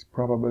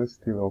probably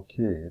still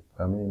okay.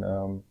 I mean,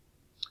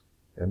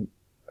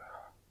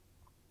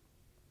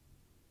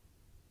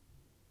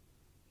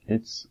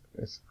 its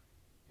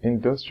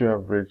industry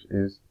average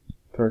is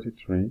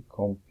 33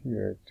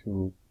 compared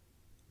to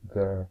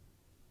the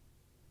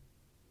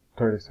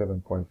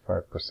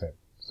 37.5%.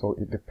 So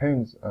it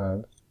depends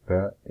on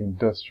the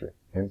industry.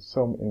 In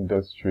some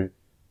industry,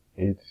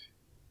 it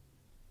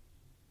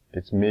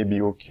may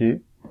be okay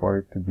for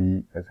it to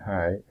be as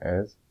high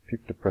as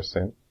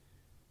 50%.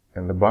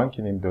 In the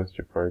banking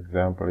industry, for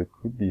example, it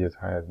could be as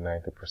high as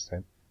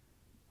 90%,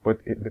 but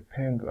it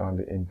depends on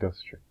the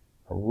industry.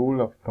 A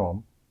rule of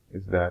thumb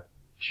is that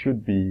it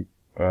should be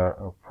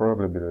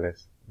probably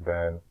less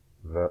than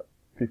the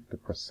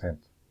 50%.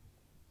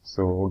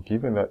 So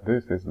given that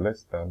this is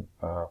less than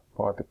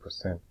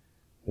 40%,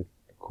 it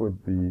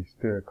could be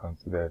still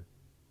considered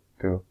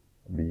to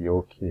be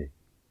okay.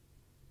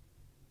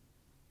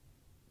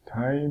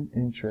 Time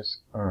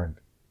interest earned.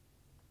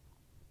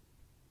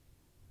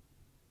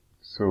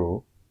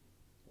 So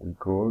we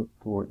go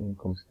to our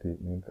income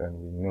statement, and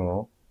we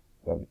know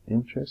that the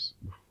interest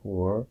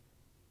before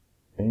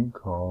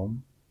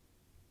income,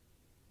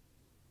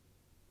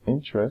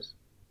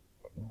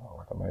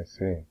 what am I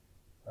saying?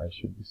 I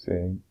should be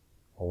saying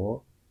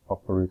our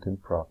operating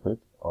profit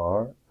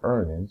or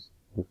earnings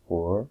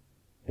before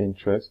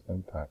interest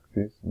and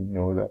taxes. We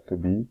know that to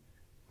be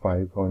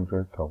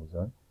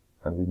 500,000,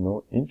 and we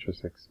know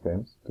interest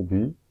expense to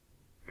be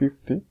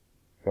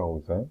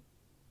 50,000.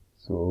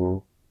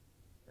 So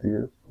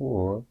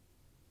therefore,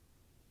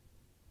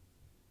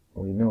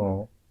 we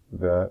know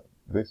that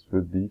this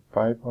would be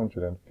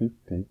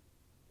 550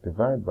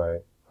 divided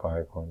by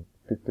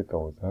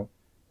 550,000,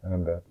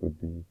 and that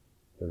would be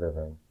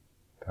 11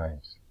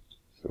 times.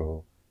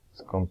 So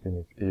this company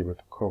is able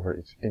to cover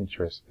its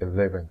interest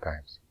 11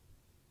 times.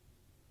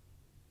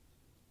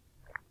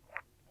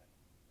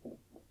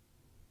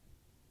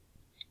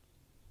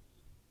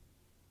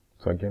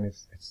 So again,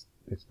 it's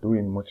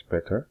doing much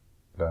better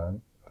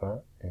than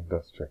the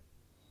industry.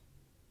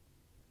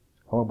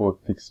 How about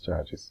fixed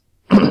charges?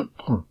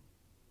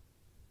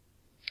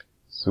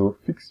 So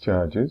fixed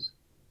charges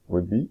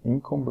would be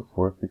income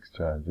before fixed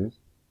charges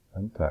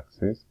and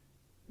taxes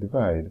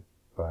divided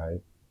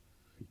by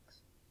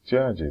fixed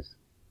charges.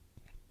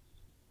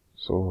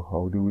 So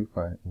how do we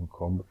find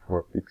income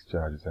before fixed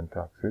charges and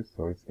taxes?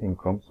 So it's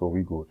income, so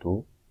we go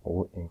to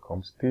our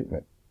income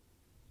statement.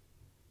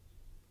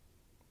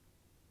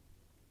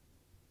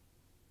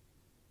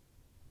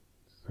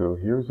 So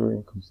here's our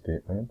income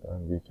statement,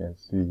 and we can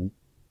see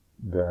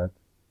that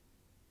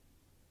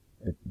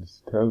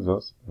this tells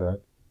us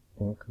that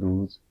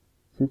includes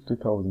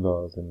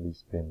 $50,000 in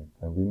lease payment,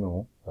 and we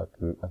know that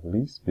a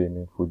lease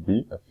payment would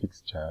be a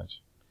fixed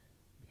charge,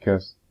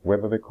 because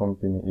whether the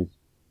company is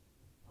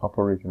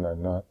operating or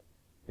not,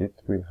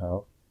 it will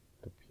have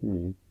to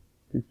pay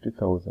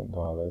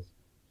 $50,000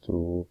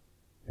 to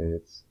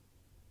its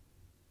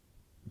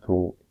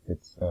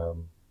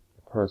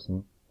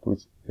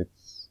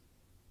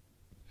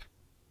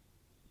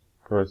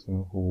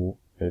person who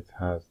it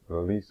has the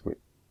lease with,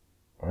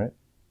 right?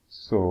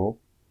 So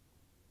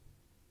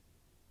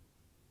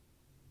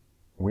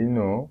we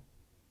know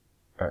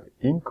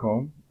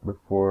income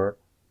before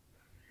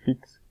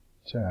fixed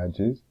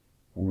charges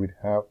we would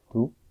have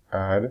to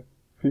add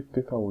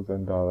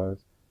 $50,000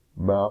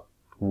 back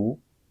to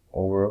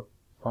our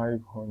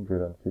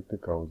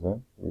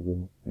 550,000. We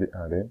will be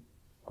adding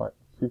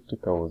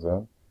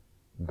 $50,000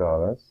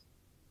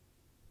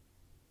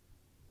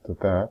 to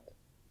that,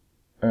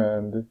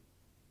 and the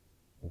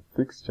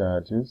fixed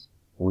charges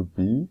would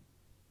be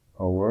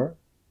our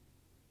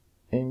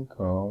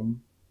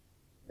income.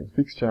 The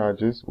fixed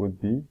charges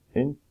would be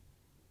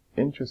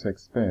interest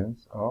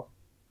expense of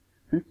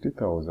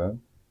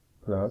 50,000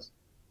 plus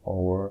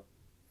our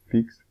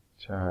fixed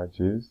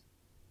charges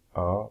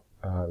of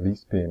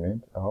lease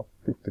payment of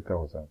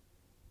 50,000.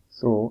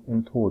 So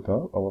in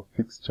total, our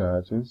fixed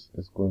charges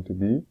is going to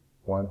be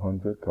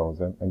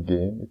 100,000.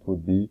 Again, it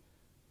would be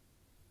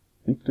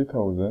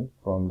 50,000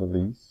 from the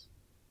lease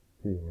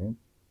payment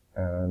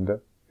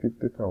and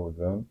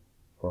 50,000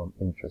 from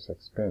interest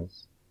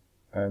expense.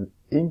 And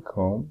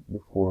income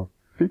before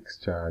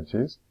fixed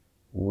charges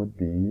would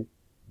be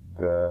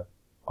the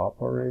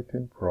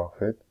operating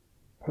profit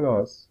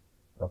plus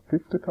the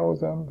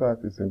 50,000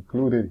 that is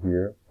included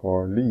here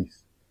for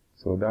lease.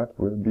 So that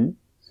will be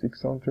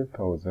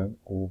 600,000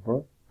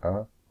 over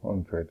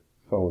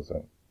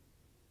 100,000.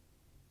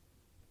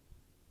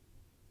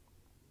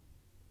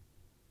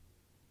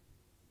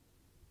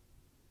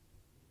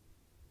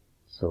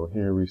 So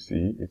here we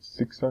see it's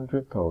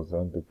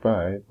 600,000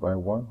 divided by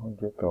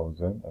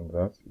 100,000, and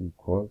that's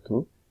equal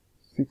to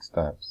 6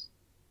 times.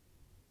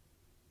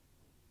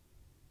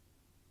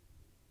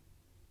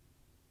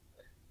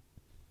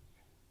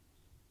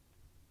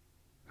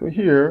 So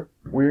here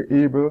we're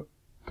able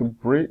to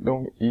break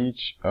down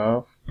each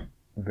of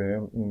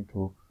them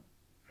into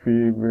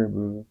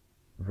favorable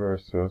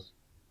versus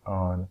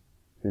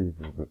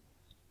unfavorable.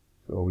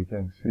 So we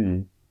can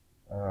see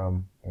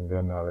in the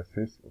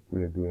analysis, if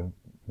we are doing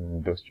an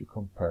industry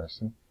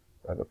comparison,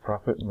 that the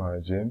profit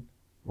margin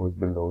was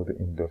below the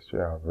industry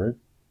average,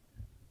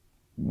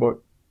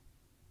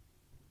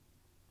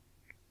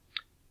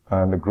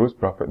 and the gross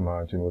profit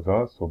margin was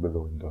also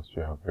below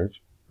industry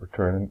average.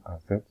 Return on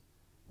assets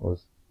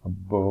was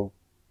above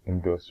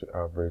industry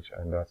average,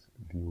 and that's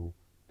due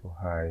to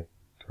high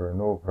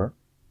turnover.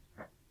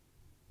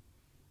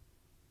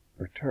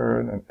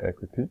 Return on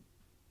equity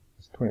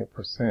is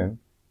 20%,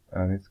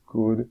 and it's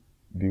good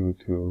due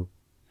to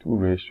two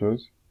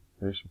ratios,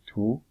 ratio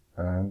 2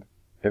 and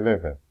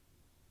 11.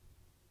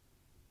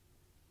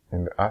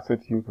 In the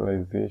asset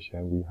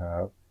utilization, we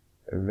have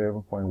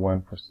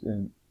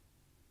 11.1%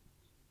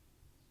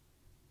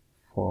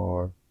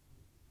 for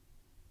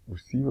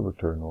receivable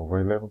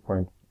turnover,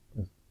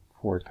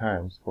 11.4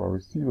 times for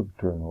receivable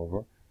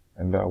turnover,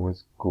 and that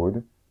was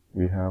good.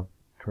 We have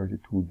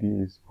 32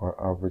 days for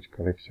average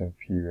collection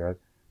period,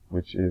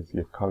 which is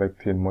you're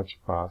collecting much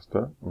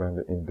faster than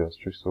the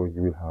industry, so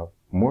you will have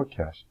more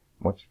cash,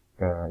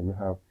 you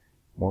have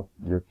more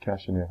your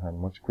cash in your hand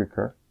much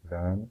quicker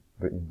than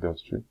the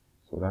industry,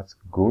 so that's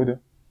good.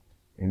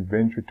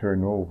 Inventory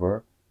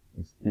turnover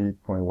is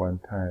 8.1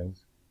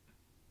 times,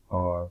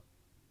 or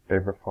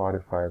every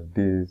 45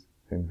 days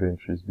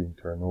inventory is being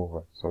turned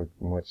over, so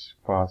it's much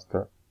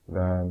faster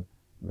than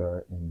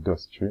the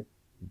industry.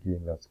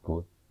 Again, that's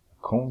good.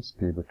 Accounts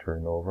payable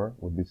turnover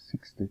would be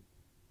 60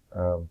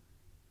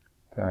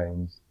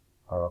 times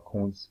our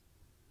accounts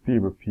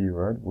payable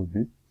period would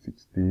be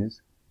 6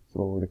 days.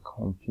 So the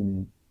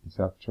company is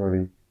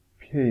actually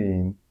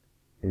paying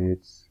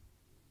its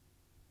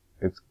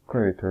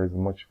creditors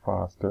much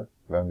faster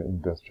than the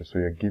industry. So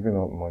you're giving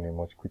out money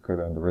much quicker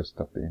than the rest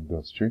of the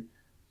industry.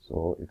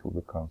 So it will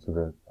be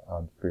considered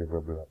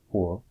unfavorable at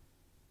 4.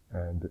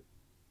 And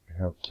we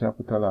have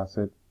capital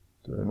asset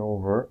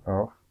turnover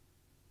of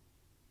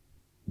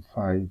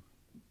 5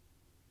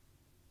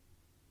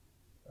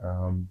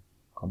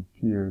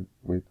 compared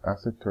with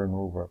asset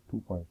turnover of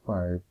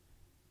 2.5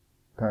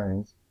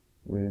 times,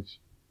 which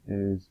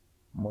is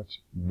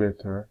much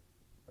better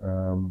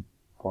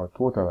for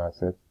total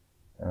assets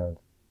and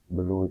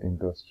below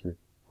industry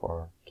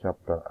for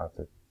capital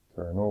asset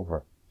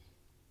turnover.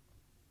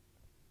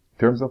 In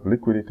terms of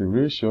liquidity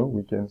ratio,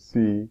 we can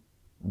see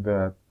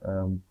that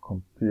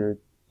compared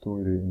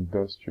to the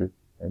industry,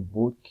 in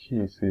both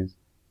cases,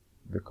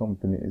 the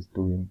company is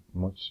doing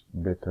much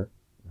better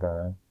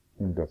than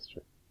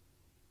industry.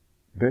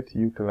 Debt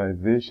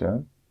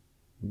utilization,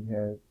 we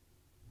have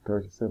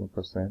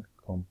 37%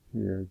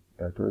 compared,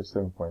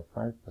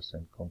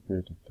 37.5%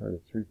 compared to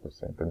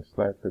 33%, and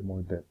slightly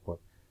more debt, but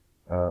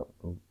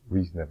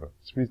reasonable.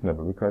 It's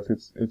reasonable because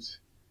it's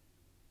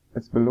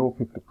below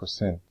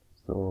 50%,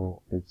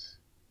 so it's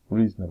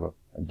reasonable.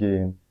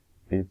 Again,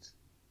 it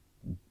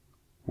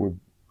would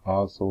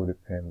also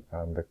depend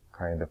on the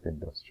kind of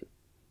industry.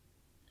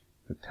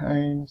 The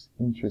times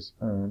interest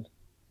earned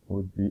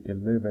would be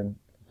 11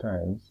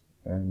 times,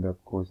 and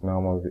of course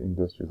normal the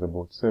industry is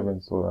about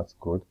 7, so that's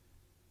good.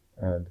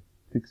 And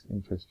fixed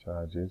interest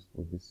charges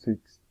would be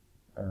 6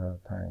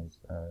 times,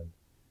 and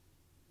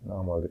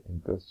normal the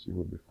industry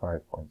would be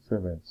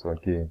 5.7. So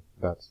again,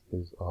 that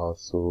is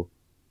also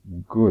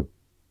good.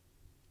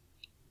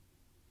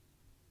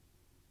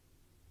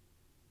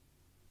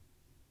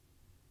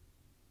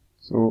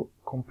 So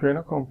Comparing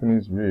a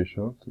company's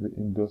ratio to the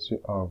industry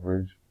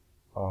average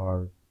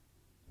or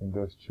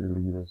industry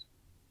leaders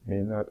may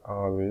not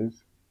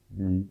always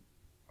be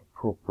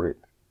appropriate.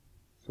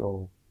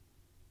 So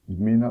it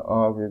may not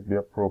always be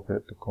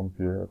appropriate to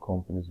compare a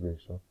company's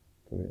ratio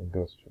to the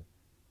industry.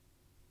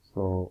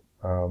 So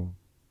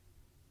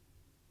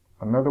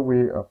another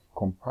way of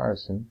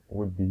comparison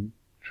would be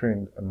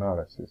trend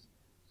analysis.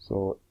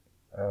 So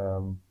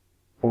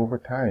over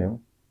time,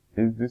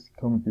 is this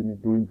company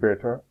doing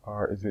better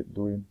or is it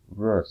doing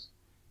worse?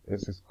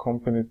 Is this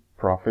company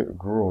profit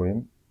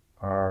growing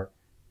or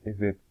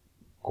is it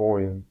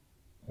going,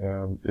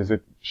 is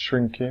it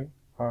shrinking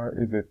or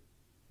is it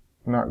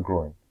not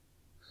growing?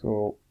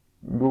 So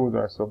those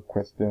are some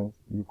questions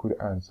you could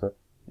answer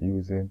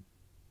using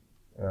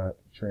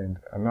trend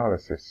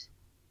analysis.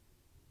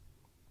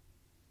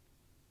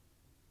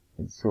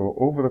 And so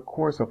over the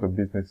course of a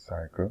business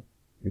cycle,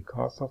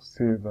 because of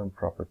sales and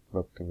profit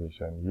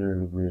fluctuation,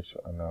 yearly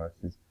ratio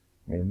analysis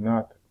may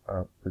not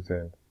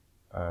present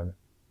an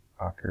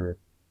accurate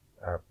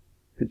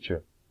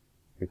picture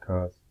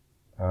because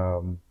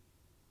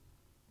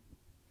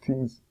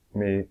things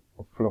may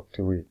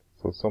fluctuate.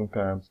 So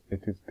sometimes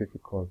it is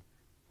difficult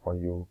for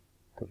you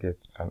to get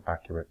an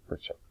accurate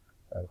picture.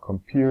 And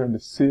comparing the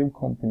same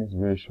company's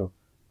ratio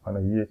on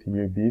a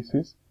year-to-year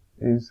basis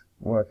is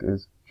what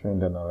is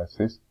trend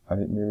analysis,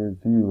 and it may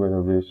reveal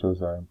whether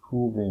ratios are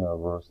improving or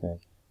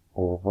worsening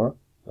over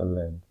the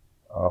length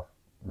of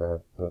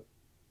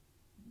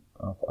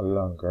a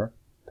longer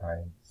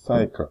time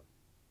cycle.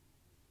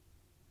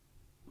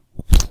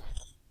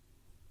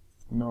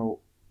 Now,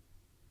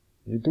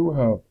 you do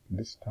have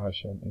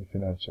distortion in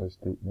financial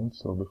statements,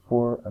 so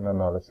before an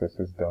analysis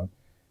is done,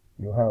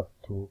 you have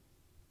to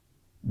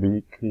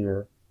be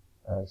clear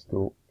as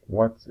to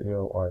what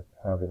you are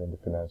having in the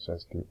financial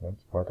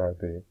statements, what are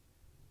the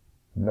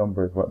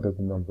numbers, what does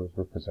the numbers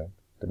represent,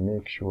 to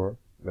make sure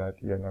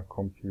that you're not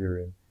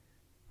comparing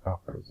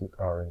apples with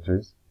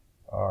oranges,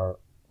 or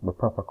the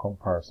proper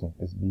comparison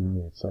is being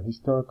made. So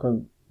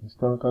historical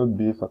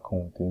based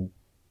accounting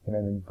in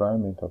an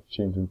environment of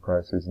changing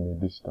prices may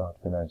distort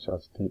financial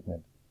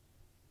statement.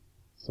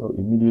 So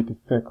immediate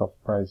effect of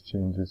price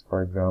changes,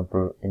 for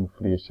example,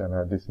 inflation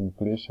or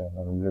disinflation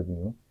on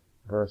revenue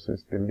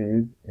versus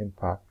delayed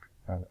impact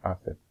on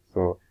assets.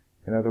 So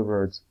in other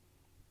words,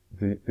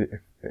 the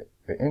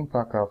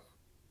impact of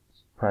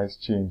price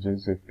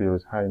changes, if there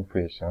is high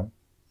inflation,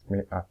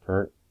 may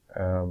occur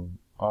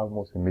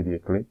almost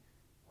immediately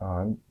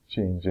on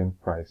change in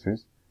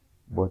prices,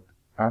 but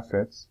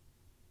assets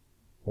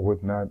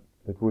would not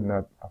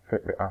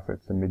affect the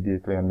assets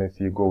immediately unless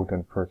you go out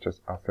and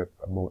purchase assets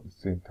about the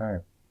same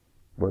time.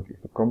 But if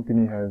the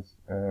company has,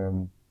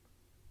 you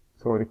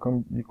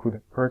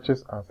could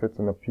purchase assets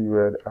in a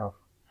period of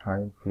high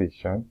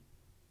inflation,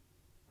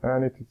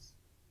 and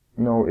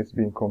now it's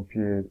being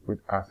compared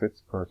with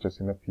assets purchased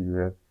in a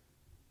period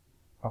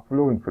of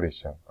low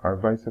inflation, or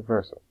vice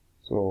versa.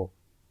 So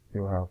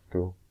you have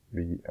to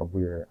be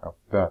aware of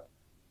that.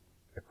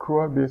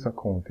 Accrual-based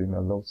accounting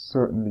allows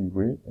certain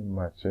leeway in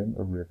matching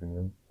the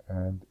revenue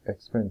and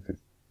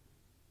expenses.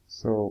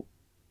 So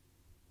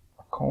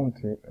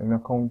in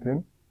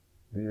accounting,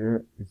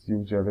 there is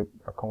usually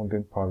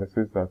accounting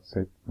policies that's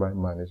set by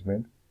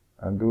management,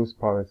 and those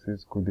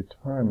policies could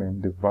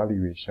determine the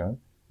valuation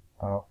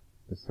of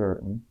a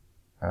certain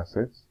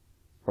assets.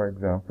 For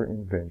example,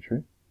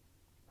 inventory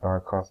or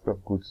cost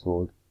of goods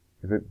sold.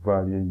 Is it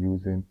value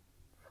using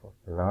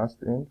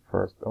last in,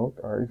 first out,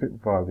 or is it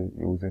value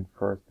using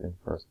first in,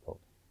 first out?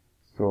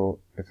 So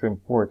it's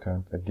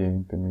important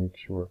again to make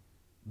sure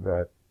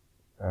that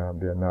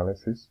the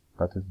analysis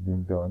that is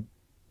being done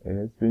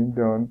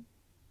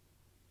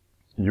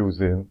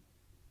using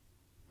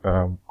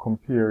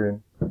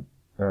comparing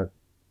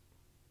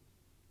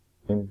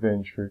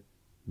inventory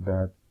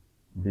that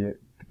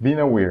being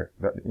aware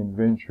that the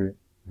inventory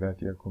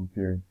that you're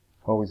comparing,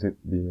 how is it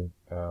being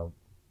how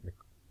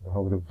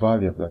the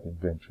value of that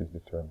inventory is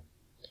determined.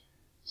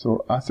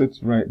 So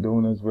assets write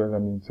down as well. I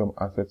mean, some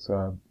assets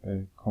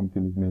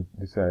companies may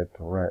decide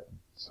to write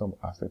some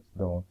assets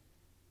down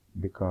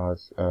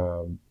because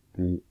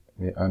they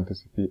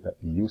anticipate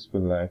that the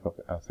useful life of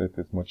the asset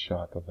is much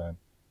shorter than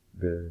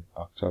they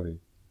actually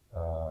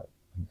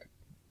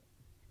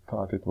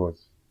thought it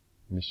was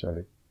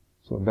initially.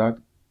 So that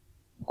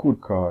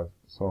could cause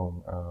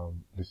some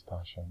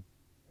distortion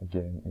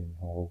again in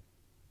how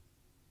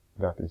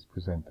that is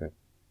presented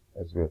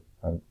as well.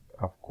 And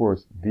of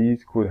course,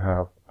 these could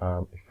have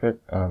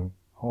effect on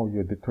how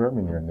you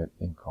determine your net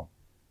income.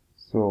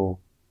 So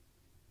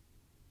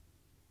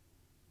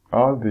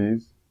all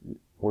these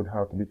would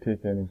have to be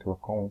taken into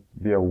account.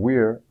 Be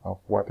aware of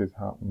what is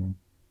happening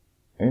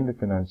in the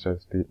financial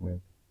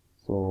statement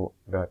so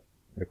that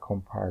the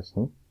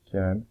comparison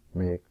can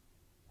make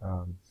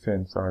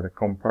sense, or the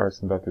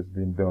comparison that is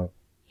being done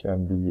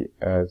can be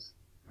as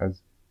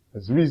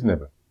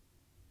reasonable.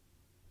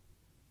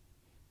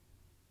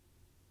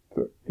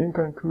 So in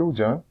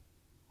conclusion,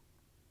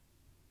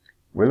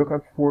 we look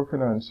at 4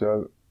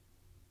 financial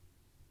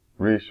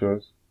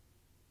ratios,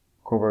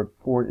 covered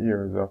 4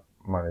 areas of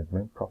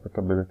management,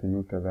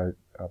 profitability,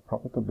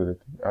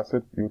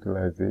 asset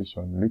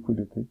utilization,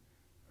 liquidity,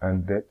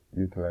 and debt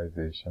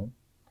utilization.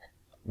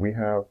 We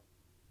have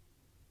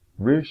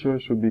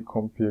ratios should be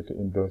compared to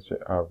industry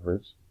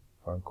average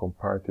on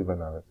comparative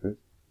analysis,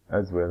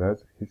 as well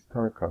as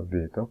historical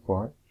data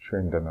for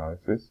trend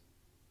analysis.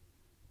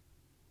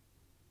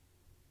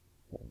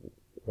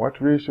 What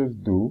ratios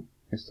do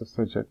is to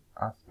suggest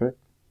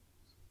aspects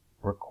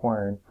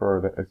requiring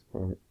further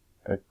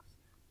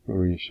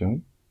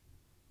exploration.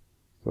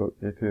 So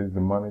it is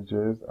the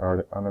manager's or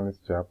the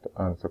analyst's job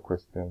to answer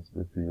questions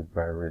revealed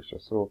by ratio.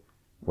 So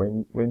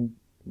when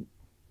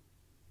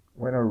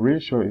a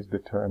ratio is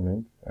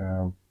determined,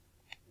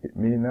 it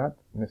may not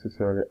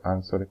necessarily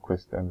answer the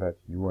question that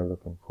you are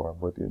looking for,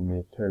 but it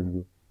may tell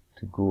you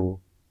to go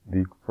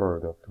dig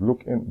further, to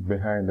look in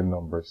behind the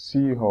numbers,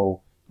 see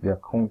how the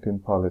accounting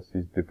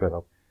policies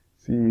develop,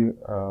 see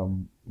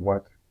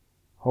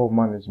how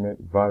management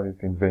values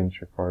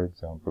inventory, for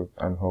example,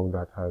 and how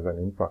that has an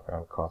impact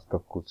on cost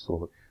of goods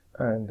sold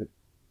and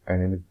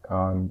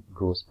on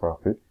gross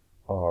profit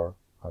or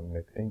on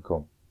net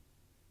income.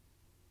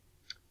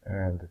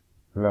 And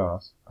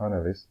last,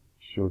 analysts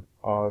should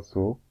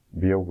also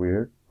be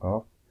aware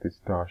of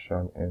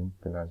distortion in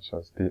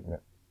financial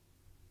statement.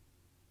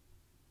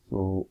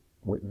 So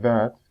with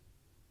that,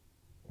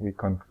 we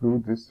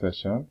conclude this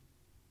session,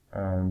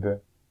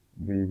 and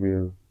we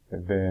will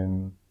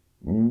then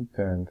meet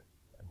and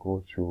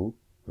go through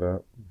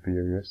the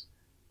various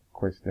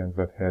questions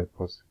that help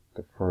us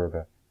to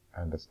further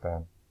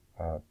understand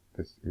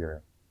this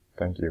area.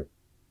 Thank you.